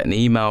jobs. And I get an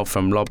email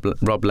from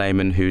Rob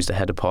Lehman, who's the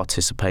head of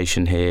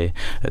participation here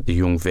at the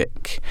Young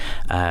Vic.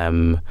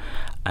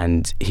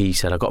 And he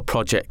said, I've got a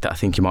project that I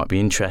think you might be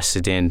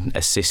interested in,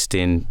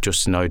 assisting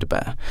Justin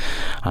Odebear.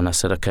 And I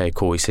said, okay,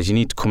 cool. He says, you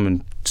need to come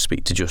and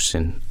speak to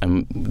Justin.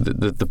 And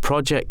the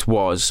project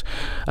was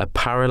a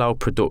parallel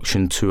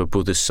production to A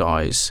Brother's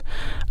Size.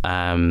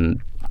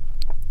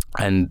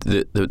 And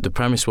the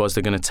premise was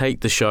they're going to take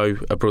the show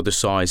A Brother's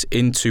Size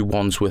into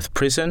Wandsworth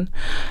Prison,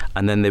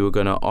 and then they were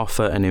going to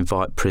offer and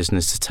invite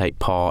prisoners to take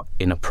part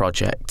in a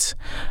project,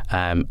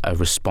 a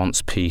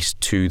response piece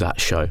to that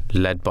show,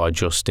 led by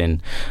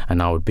Justin,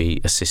 and I would be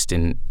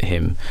assisting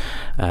him.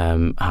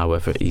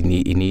 However, he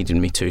needed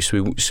me to.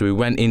 So we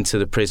went into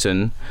the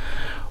prison.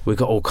 We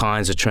got all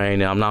kinds of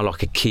training. I'm now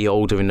like a key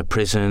holder in the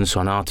prison, so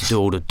I know how to do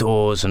all the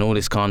doors and all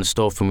this kind of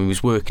stuff. And we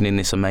was working in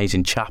this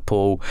amazing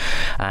chapel,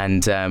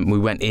 and we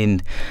went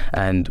in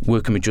and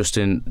working with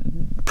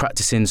Justin,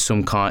 practicing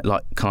some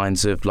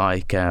kinds of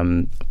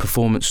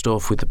performance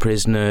stuff with the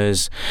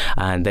prisoners.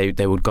 And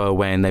they would go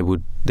away and they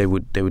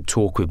would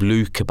talk with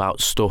Luke about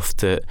stuff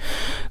that.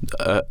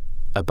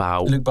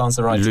 About Luke Barnes,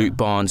 the writer. Luke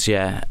Barnes,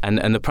 yeah,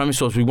 and the premise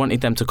was we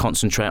wanted them to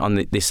concentrate on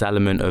this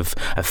element of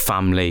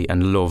family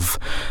and love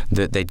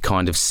that they'd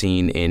kind of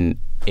seen in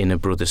A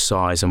Brother's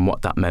Size, and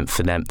what that meant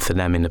for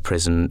them in the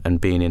prison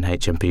and being in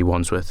HMP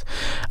Wandsworth.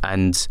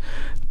 And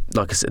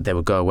like I said, they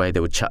would go away, they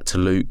would chat to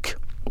Luke,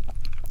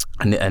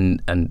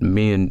 and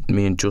me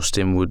and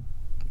Justin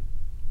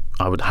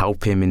I would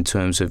help him in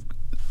terms of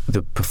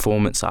the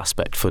performance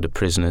aspect for the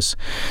prisoners,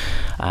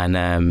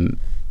 and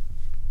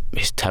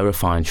it's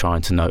terrifying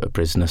trying to note a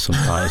prisoner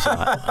sometimes.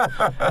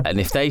 And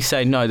if they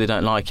say no, they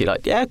don't like it,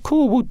 like, yeah,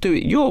 cool, we'll do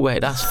it your way,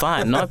 that's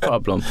fine, no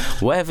problem.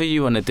 Whatever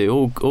you want to do,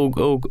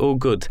 all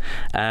good.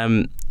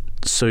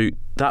 So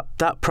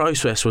that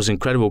process was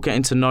incredible,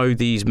 getting to know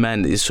these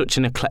men. It's such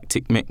an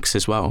eclectic mix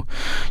as well.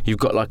 You've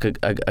got like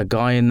a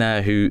guy in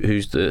there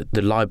who's the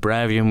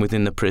librarian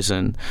within the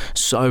prison,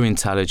 so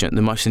intelligent,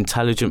 the most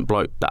intelligent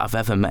bloke that I've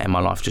ever met in my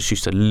life. Just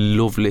used to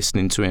love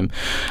listening to him.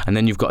 And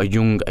then you've got a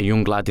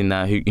young lad in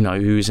there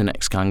who is an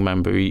ex-gang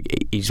member.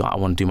 He's like, I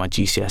want to do my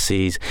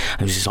GCSEs.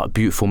 And it was this like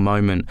beautiful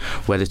moment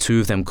where the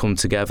two of them come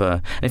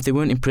together. And if they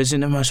weren't in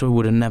prison, they most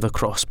would have never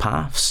crossed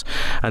paths.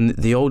 And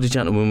the older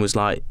gentleman was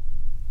like,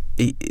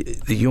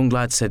 the young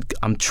lad said,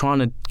 I'm trying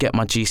to get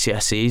my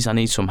GCSEs, I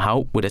need some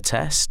help with a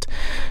test,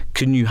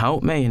 can you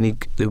help me? And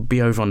they would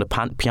be over on the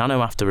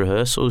piano after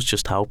rehearsals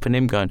just helping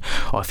him, going,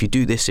 oh, if you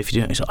do this, if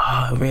you do it. He's like,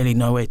 oh, really?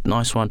 No way,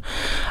 nice one.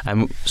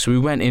 And so we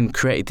went in,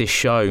 created this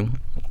show,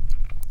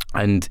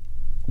 and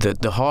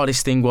the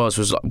hardest thing was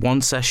like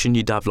one session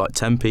you'd have like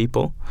 10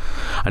 people,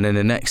 and then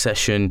the next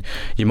session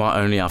you might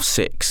only have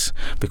 6,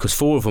 because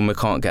 4 of them you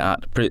can't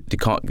get get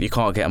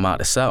them out of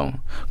the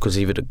cell, because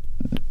either the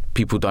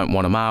people don't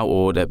want them out,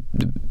 or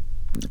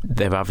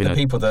they're having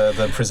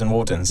the prison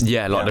wardens.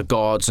 Yeah, like the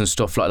guards and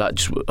stuff like that.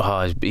 Just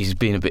he's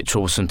been a bit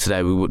troublesome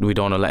today. We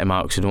don't want to let him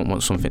out because we don't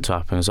want something to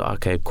happen. It's like,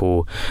 okay,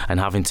 cool. And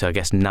having to, I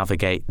guess,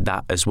 navigate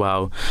that as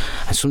well.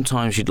 And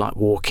sometimes you'd like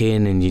walk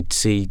in and you'd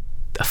see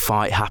a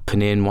fight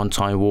happening. One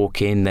time you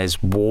walk in,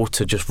 there's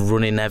water just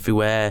running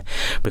everywhere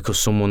because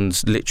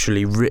someone's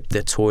literally ripped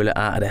their toilet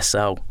out of their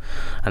cell,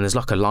 and there's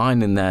like a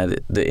line in there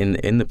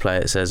that in the play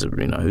it says,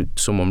 you know,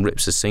 someone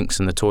rips the sinks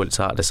and the toilets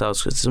out of their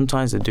cells, because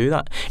sometimes they do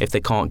that if they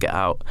can't get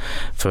out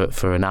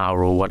for an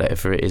hour or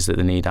whatever it is that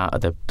they need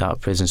out of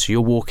prison. So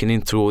you're walking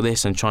in through all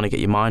this and trying to get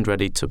your mind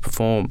ready to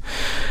perform.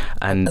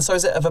 And so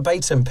is it a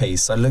verbatim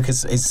piece? So Luke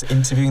is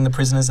interviewing the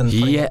prisoners and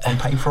putting it on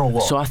paper, or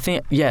what? So I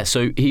think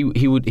so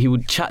he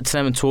would chat to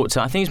them and talk to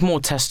them. I think it's more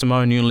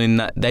testimonial in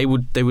that they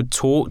would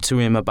talk to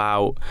him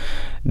about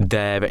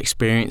their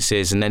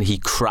experiences, and then he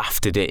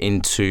crafted it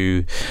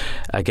into,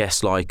 I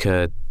guess, like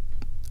a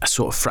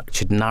sort of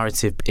fractured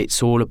narrative.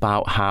 It's all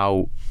about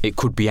how it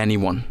could be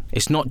anyone.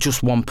 It's not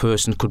just one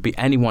person. It could be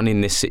anyone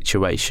in this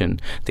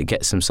situation that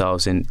gets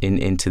themselves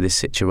into this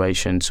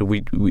situation. So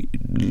we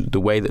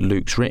the way that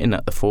Luke's written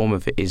at the form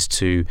of it is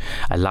to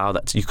allow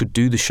that. You could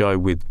do the show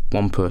with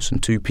one person,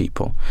 2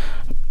 people.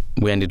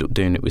 We ended up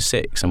doing it with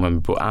 6, and when we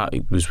brought out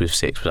it was with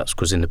 6, but that's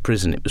because in the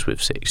prison it was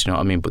with 6, you know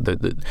what I mean? But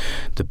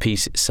the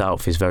piece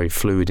itself is very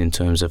fluid in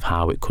terms of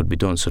how it could be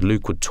done. So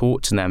Luke would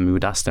talk to them, we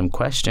would ask them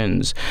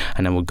questions,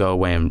 and then we'd go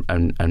away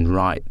and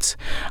write.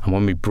 And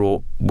when we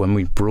brought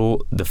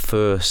the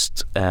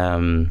first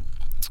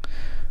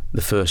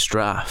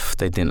draft,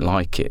 they didn't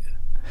like it.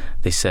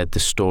 They said the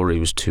story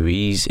was too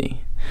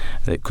easy,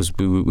 because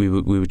we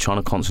were trying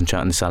to concentrate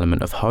on this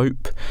element of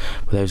hope,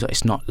 but they was like,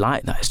 it's not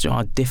like that. It's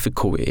how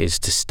difficult it is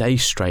to stay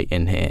straight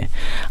in here.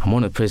 And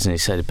one of the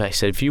prisoners said,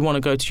 if you want to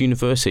go to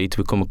university to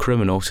become a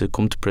criminal, so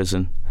come to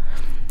prison.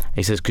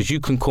 He says, because you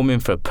can come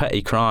in for a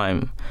petty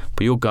crime,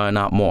 but you're going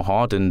out more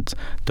hardened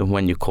than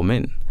when you come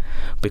in,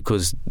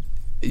 because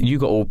you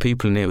got all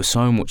people in here with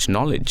so much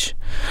knowledge.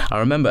 I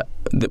remember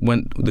that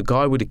when the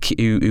guy with the key,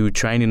 who was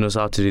training us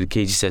how to do the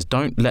keys, he says,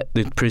 don't let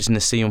the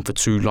prisoners see them for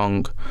too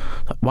long.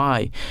 Like,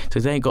 why?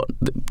 So they got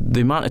the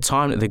amount of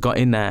time that they got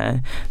in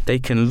there, they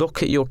can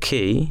look at your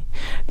key,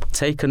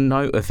 take a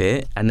note of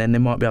it, and then they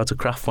might be able to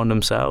craft one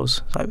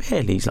themselves. Like,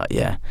 really? He's like,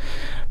 yeah.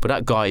 But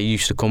that guy who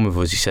used to come with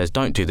us, he says,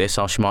 don't do this,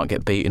 else you might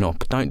get beaten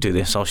up. Don't do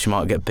this, else you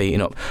might get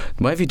beaten up.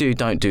 Whatever you do,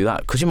 don't do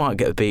that, because you might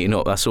get beaten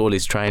up. That's all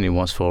his training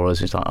was for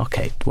us. It's like,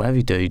 okay, whatever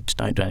you do, just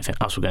don't do anything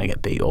else, we're going to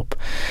get beat up.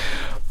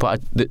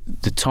 But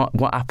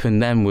what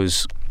happened then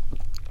was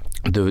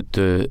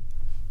the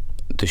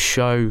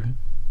show.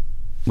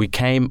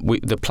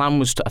 The plan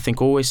was to, I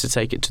think, always to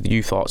take it to the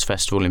Youth Arts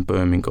Festival in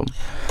Birmingham.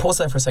 Pause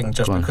there for a second,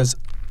 Josh, because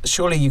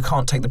surely you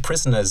can't take the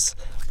prisoners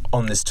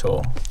on this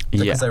tour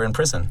because they're in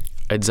prison.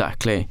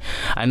 Exactly,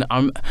 and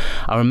I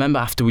remember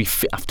after we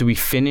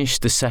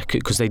finished the second,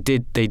 because they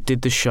did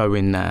the show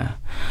in there,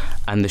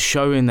 and the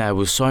show in there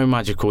was so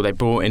magical. They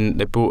brought in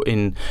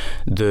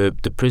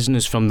the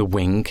prisoners from the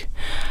wing,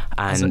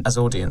 and as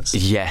audience.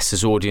 Yes,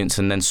 as audience,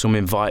 and then some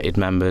invited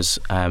members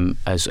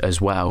as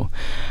well.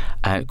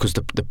 Because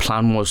the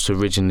plan was to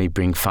originally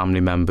bring family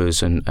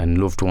members and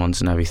loved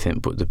ones and everything,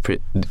 but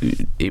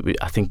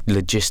I think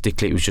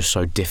logistically it was just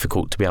so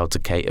difficult to be able to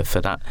cater for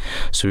that.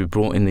 So we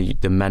brought in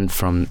the men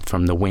from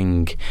the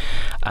wing,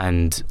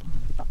 and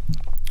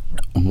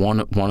one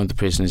of the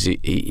prisoners,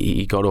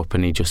 he got up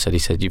and he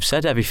said, you've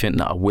said everything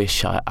that I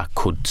wish I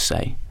could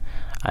say,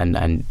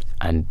 and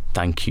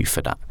thank you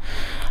for that.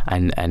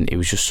 And it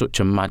was just such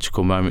a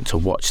magical moment to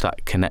watch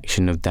that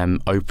connection of them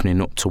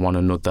opening up to one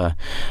another,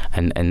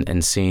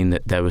 and seeing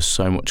that there was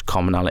so much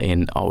commonality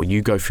in, oh,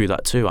 you go through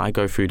that too, I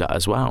go through that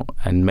as well,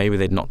 and maybe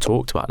they'd not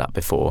talked about that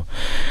before.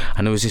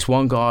 And there was this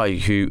one guy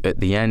who at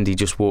the end, he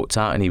just walked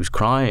out and he was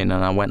crying,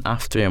 and I went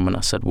after him and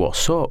I said,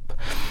 what's up?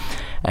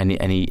 And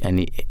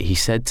he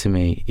said to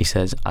me, he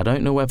says, I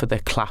don't know whether they're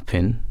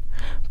clapping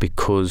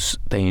because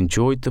they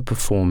enjoyed the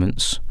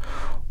performance,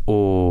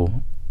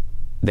 or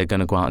they're going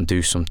to go out and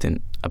do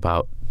something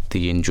about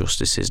the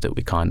injustices that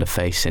we kind of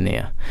face in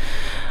here.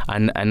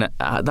 And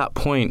at that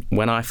point,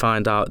 when I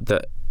find out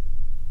that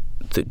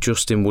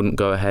Justin wouldn't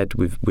go ahead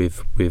with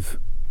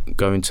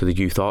going to the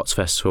Youth Arts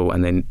Festival,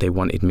 and then they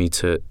wanted me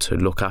to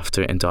look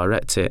after it and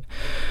direct it,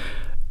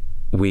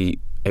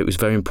 it was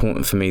very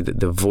important for me that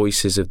the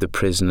voices of the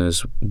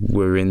prisoners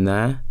were in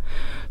there.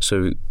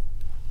 So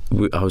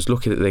I was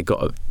lucky that they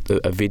got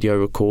a video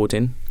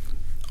recording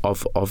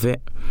of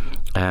it,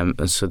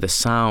 and so the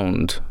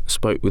sound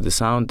spoke with the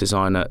sound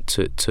designer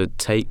to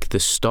take the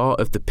start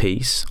of the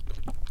piece,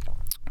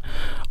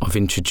 of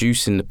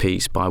introducing the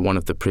piece by one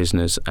of the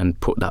prisoners,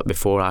 and put that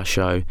before our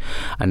show,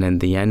 and then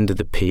the end of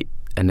the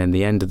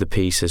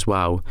piece as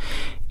well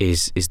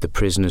is the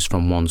prisoners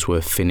from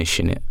Wandsworth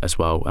finishing it as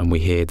well, and we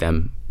hear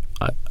them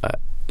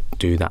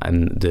do that,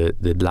 and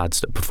the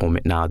lads that perform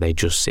it now, they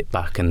just sit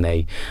back and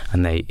they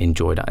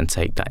enjoy that and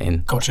take that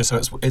in. Gotcha.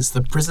 So it's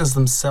the prisoners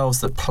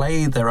themselves that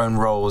play their own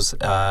roles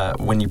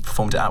when you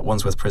performed it at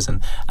Wandsworth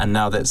Prison, and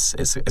now it's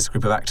a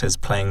group of actors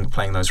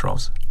playing those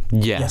roles.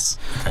 Yeah. Yes.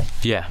 Okay.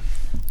 Yeah.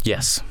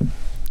 Yes.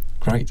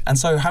 Great. And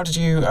so how did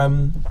you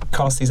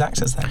cast these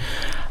actors then?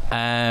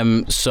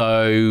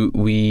 So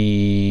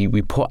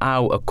we put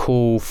out a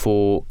call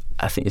for,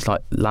 I think it's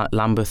like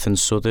Lambeth and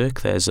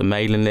Southwark. There's a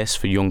mailing list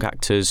for young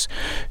actors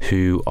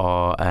who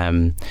are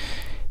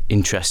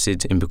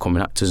interested in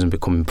becoming actors and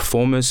becoming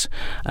performers.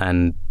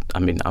 And I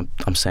mean,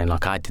 I'm saying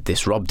like I did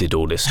this. Rob did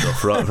all this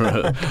stuff.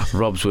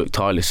 Rob's worked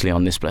tirelessly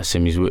on this. Bless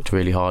him. He's worked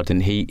really hard,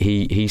 and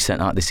he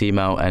sent out this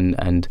email,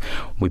 and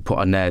we put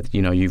on there.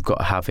 You know, you've got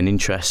to have an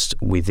interest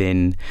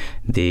within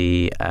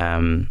the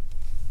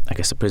I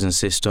guess the prison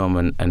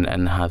system,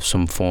 and have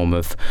some form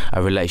of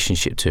a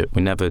relationship to it.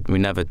 We never.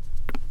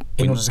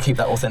 In order to keep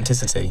that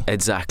authenticity.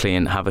 Exactly,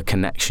 and have a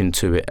connection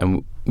to it.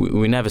 And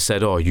we never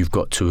said, oh, you've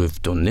got to have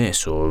done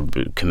this or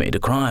committed a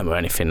crime or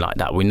anything like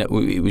that.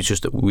 It was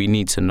just that we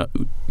need to know,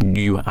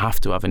 you have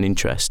to have an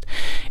interest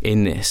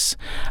in this.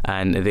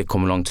 And they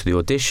come along to the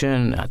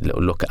audition, had a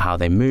little look at how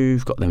they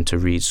move, got them to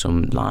read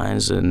some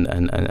lines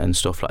and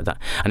stuff like that.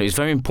 And it was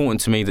very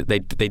important to me that they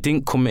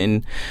didn't come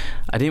in,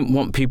 I didn't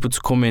want people to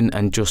come in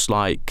and just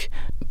like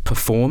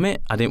perform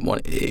it. I didn't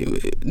want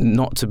it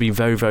not to be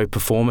very, very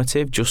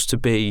performative, just to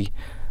be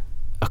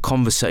a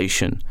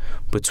conversation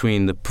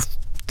between the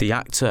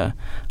actor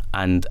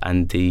and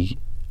the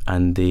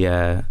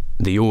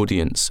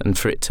audience, and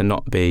for it to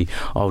not be,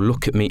 oh,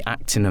 look at me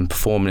acting and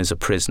performing as a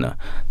prisoner.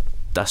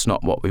 That's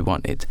not what we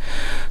wanted.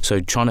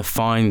 So trying to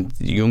find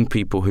young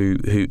people who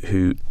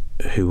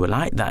were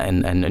like that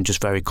and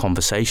just very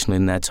conversational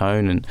in their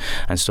tone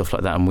and stuff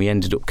like that. And we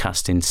ended up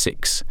casting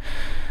six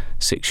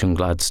young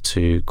lads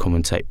to come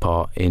and take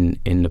part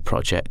in the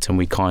project. And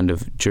we kind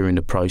of, during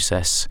the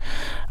process,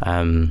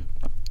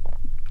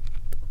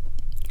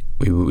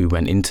 we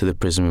went into the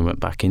prison, we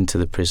went back into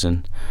the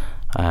prison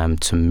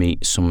to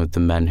meet some of the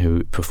men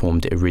who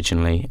performed it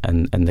originally,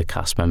 and the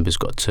cast members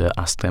got to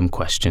ask them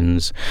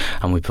questions,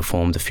 and we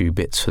performed a few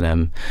bits for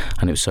them.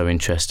 And it was so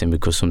interesting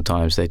because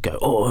sometimes they'd go,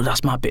 oh,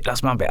 that's my bit, I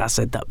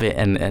said that bit,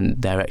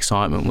 and their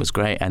excitement was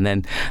great. And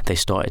then they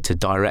started to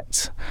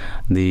direct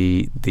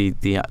the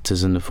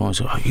actors and the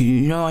performers. Oh,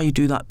 you know how you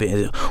do that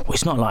bit? Well,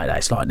 it's not like that,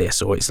 it's like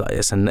this, or it's like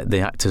this. And the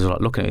actors were like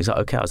looking at me, it's like,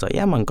 okay. I was like,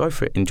 yeah man, go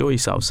for it, enjoy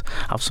yourselves,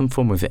 have some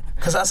fun with it.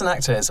 Because as an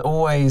actor, it's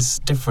always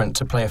different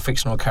to play a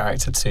fictional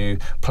character to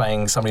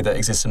playing somebody that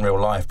exists in real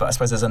life. But I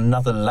suppose there's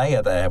another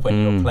layer there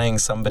when you're playing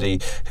somebody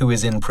who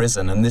is in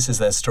prison, and this is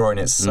their story, and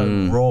it's so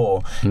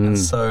raw and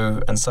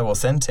so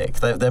authentic.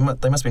 They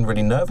must have been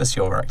really nervous,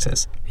 your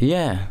actors.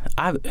 Yeah.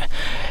 Do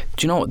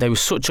you know what? They were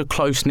such a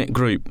close-knit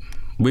group.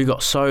 We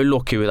got so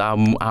lucky with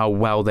how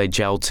well they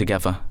gelled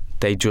together.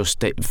 Their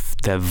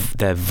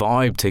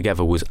vibe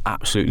together was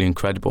absolutely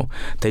incredible.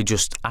 They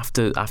just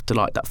after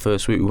like that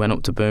first week, we went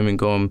up to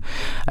Birmingham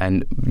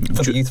and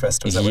for the youth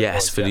festival.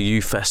 Yes, for the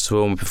youth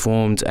festival, and we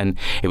performed, and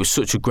it was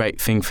such a great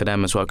thing for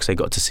them as well because they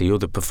got to see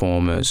other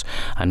performers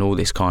and all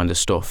this kind of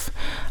stuff.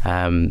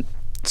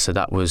 So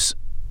that was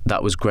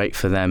great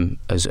for them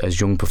as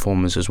young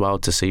performers as well,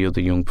 to see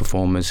other young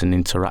performers and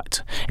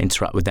interact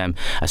with them,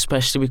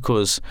 especially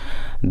because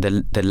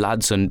the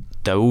lads,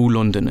 they're all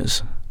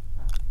Londoners.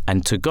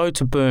 And to go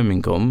to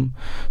Birmingham,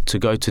 to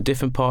go to a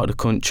different part of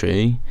the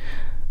country,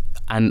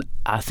 and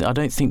I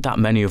don't think that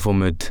many of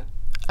them had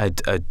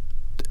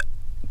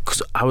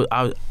because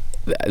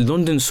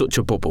London's such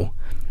a bubble.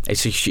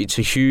 It's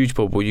a huge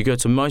bubble. You go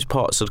to most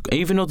parts of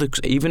even other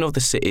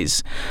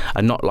cities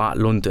are not like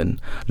London.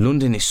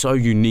 London is so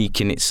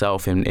unique in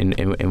itself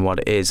in what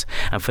it is,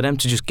 and for them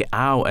to just get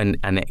out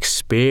and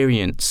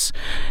experience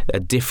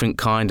a different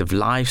kind of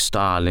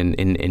lifestyle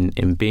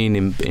in being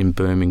in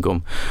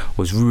Birmingham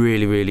was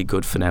really, really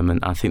good for them,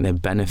 and I think they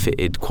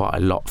benefited quite a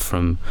lot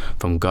from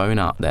going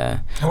out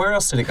there. And where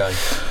else did it go?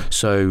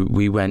 So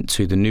we went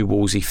to the New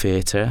Wolsey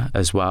Theatre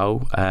as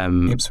well.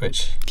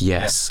 Ipswich.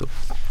 Yes. Yeah.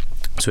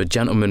 So a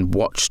gentleman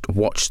watched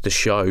the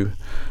show.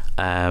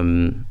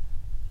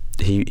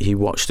 He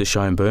watched the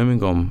show in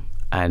Birmingham,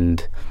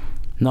 and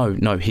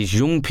no, his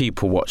young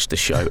people watched the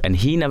show, and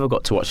he never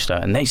got to watch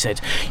that. And they said,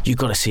 "You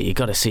got to see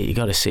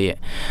it."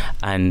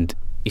 And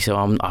he said,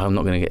 "I'm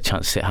not going to get a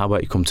chance to see it. How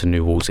about you come to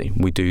New Wolsey?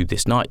 We do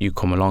this night. You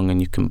come along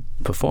and you can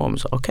perform." I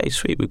was like, "Okay,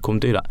 sweet, we come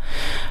do that."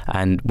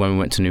 And when we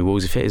went to New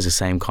Wolsey Theatre, it's the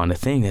same kind of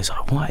thing. It's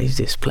like, "What is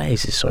this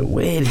place? It's so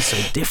weird. It's so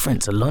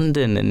different to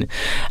London."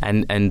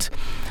 And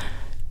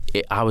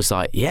I was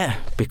like, yeah,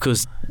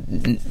 because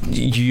I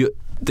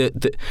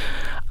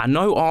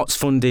know arts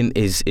funding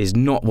is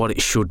not what it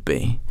should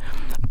be,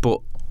 but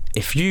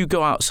if you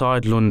go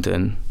outside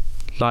London,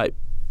 like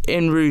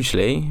in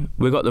Rugeley,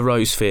 we've got the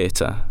Rose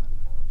Theatre.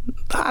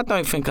 I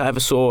don't think I ever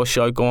saw a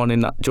show go on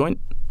in that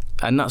joint.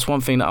 And that's one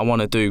thing that I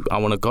want to do. I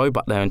want to go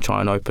back there and try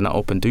and open that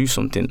up and do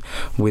something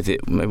with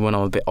it maybe when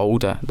I'm a bit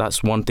older.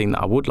 That's one thing that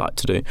I would like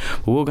to do.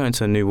 But we're going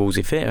to the New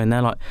Wolsey Theatre, and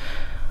they're like,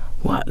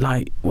 what?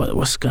 Like,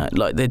 what's going?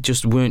 Like, they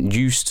just weren't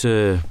used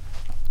to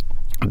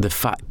the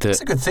fact that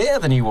it's a good theatre,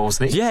 the New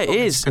Wolsey. Yeah, it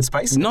is good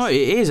space. No, it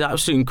is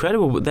absolutely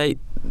incredible. But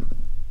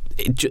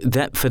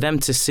that for them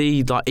to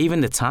see, like,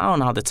 even the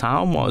town, how the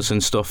town was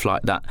and stuff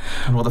like that.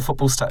 And all the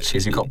football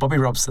statues. You've got Bobby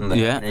Robson there.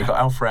 Yeah. And you've got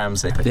Alf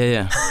Ramsey.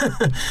 Yeah.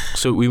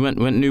 So we went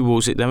New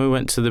Wolsey, then we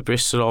went to the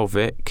Bristol Old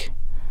Vic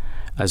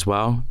as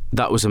well.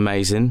 That was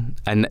amazing,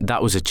 and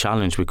that was a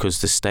challenge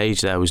because the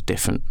stage there was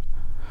different.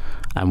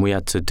 And we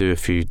had to do a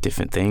few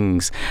different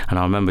things. And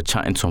I remember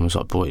chatting to him. I was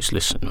like, boys,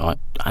 listen, right,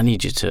 I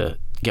need you to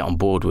get on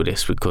board with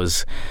this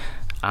because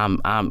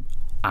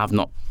I've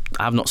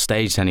not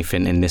staged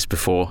anything in this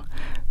before.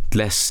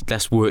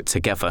 Let's work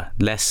together.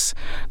 Let's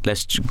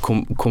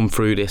come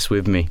through this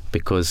with me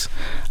because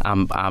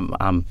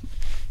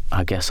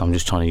I guess I'm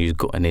just trying to use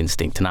gut and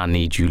instinct, and I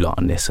need you lot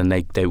on this. And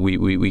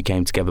we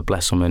came together,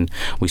 bless them, and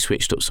we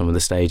switched up some of the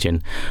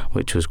staging,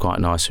 which was quite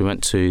nice. We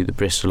went to the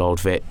Bristol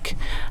Old Vic,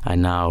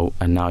 and now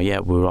yeah,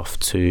 we're off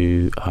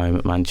to home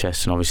at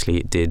Manchester. And obviously,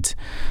 it did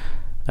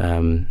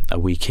a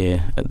week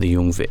here at the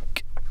Young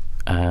Vic.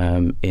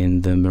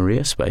 In the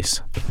Maria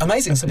space.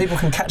 Amazing. So people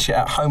can catch it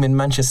at home in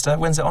Manchester.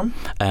 When's it on?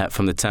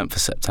 From the 10th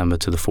of September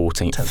to the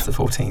 14th. 10th to the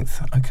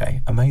 14th.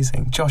 Okay,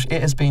 amazing. Josh,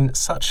 it has been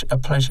such a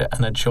pleasure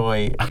and a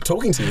joy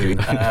talking to you.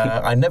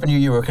 I never knew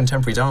you were a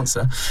contemporary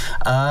dancer.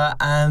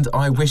 And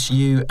I wish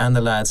you and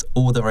the lads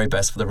all the very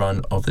best for the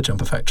run of the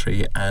Jumper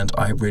Factory. And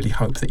I really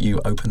hope that you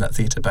open that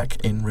theatre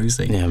back in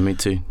Ruseley. Yeah, me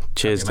too.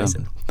 Cheers,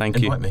 Tom. Thank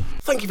you. Invite me.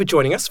 Thank you for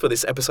joining us for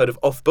this episode of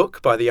Off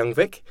Book by the Young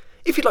Vic.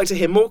 If you'd like to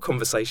hear more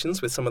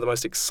conversations with some of the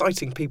most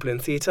exciting people in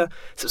theatre,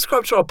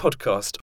 subscribe to our podcast